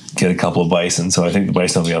go get a couple of bison. So I think the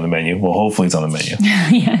bison will be on the menu. Well, hopefully it's on the menu.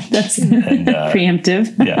 Yeah, that's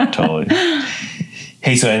preemptive. Yeah, totally.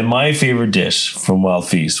 Hey, so and my favorite dish from Wild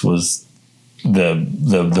Feast was the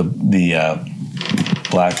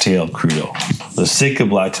blacktail crudo, the Sitka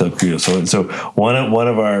blacktail crudo. So one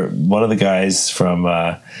of the guys from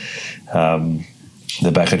the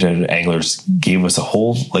Backcountry Anglers gave us a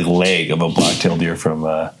whole leg of a blacktail deer from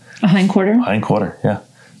a hindquarter, yeah,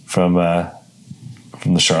 from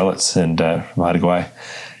the Charlottes and from Haida Gwaii.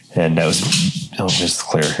 And that was just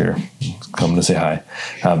Claire here coming to say hi.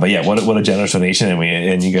 But yeah, what a generous donation,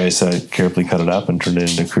 and you guys carefully cut it up and turned it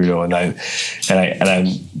into crudo. And I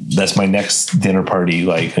that's my next dinner party.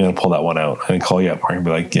 I'm gonna pull that one out. I'm gonna call you up, Mark, and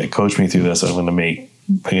be like, yeah, coach me through this. I'm gonna make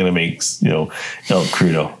elk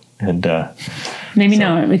crudo. And Maybe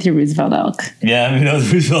not with your Roosevelt elk. yeah, I mean, no,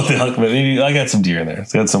 the Roosevelt elk, but maybe I got some deer in there.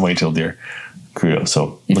 So I got some white-tailed deer. Cool.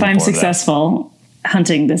 So If I'm successful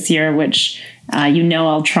hunting this year, which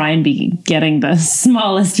I'll try and be getting the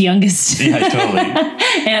smallest, youngest yeah,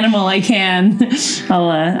 totally. animal I can,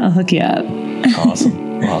 I'll hook you up.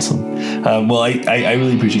 Awesome. Well, I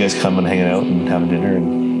really appreciate you guys coming, hanging out, and having dinner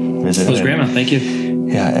and visiting. It was great, man. Thank you.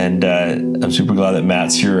 Yeah, and I'm super glad that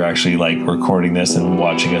Matt's here, actually, like recording this and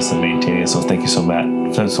watching us and maintaining it. So thank you so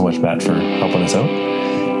much, Matt, for helping us out.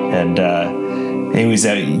 And anyways,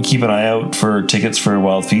 keep an eye out for tickets for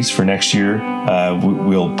Wild Feast for next year.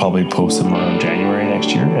 We'll probably post them around January next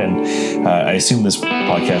year, and I assume this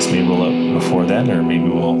podcast may roll out before then, or maybe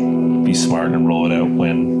we'll be smart and roll it out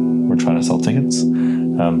when we're trying to sell tickets.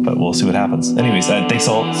 But we'll see what happens. Anyways, thanks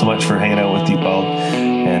all so much for hanging out with Deep Wild,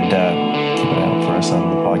 and keep an eye out for us on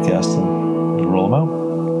the podcast and roll them out.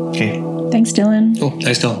 Okay. Thanks, Dylan. Cool.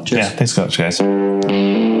 Thanks, Dylan. Cheers. Yeah, thanks so much,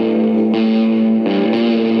 guys.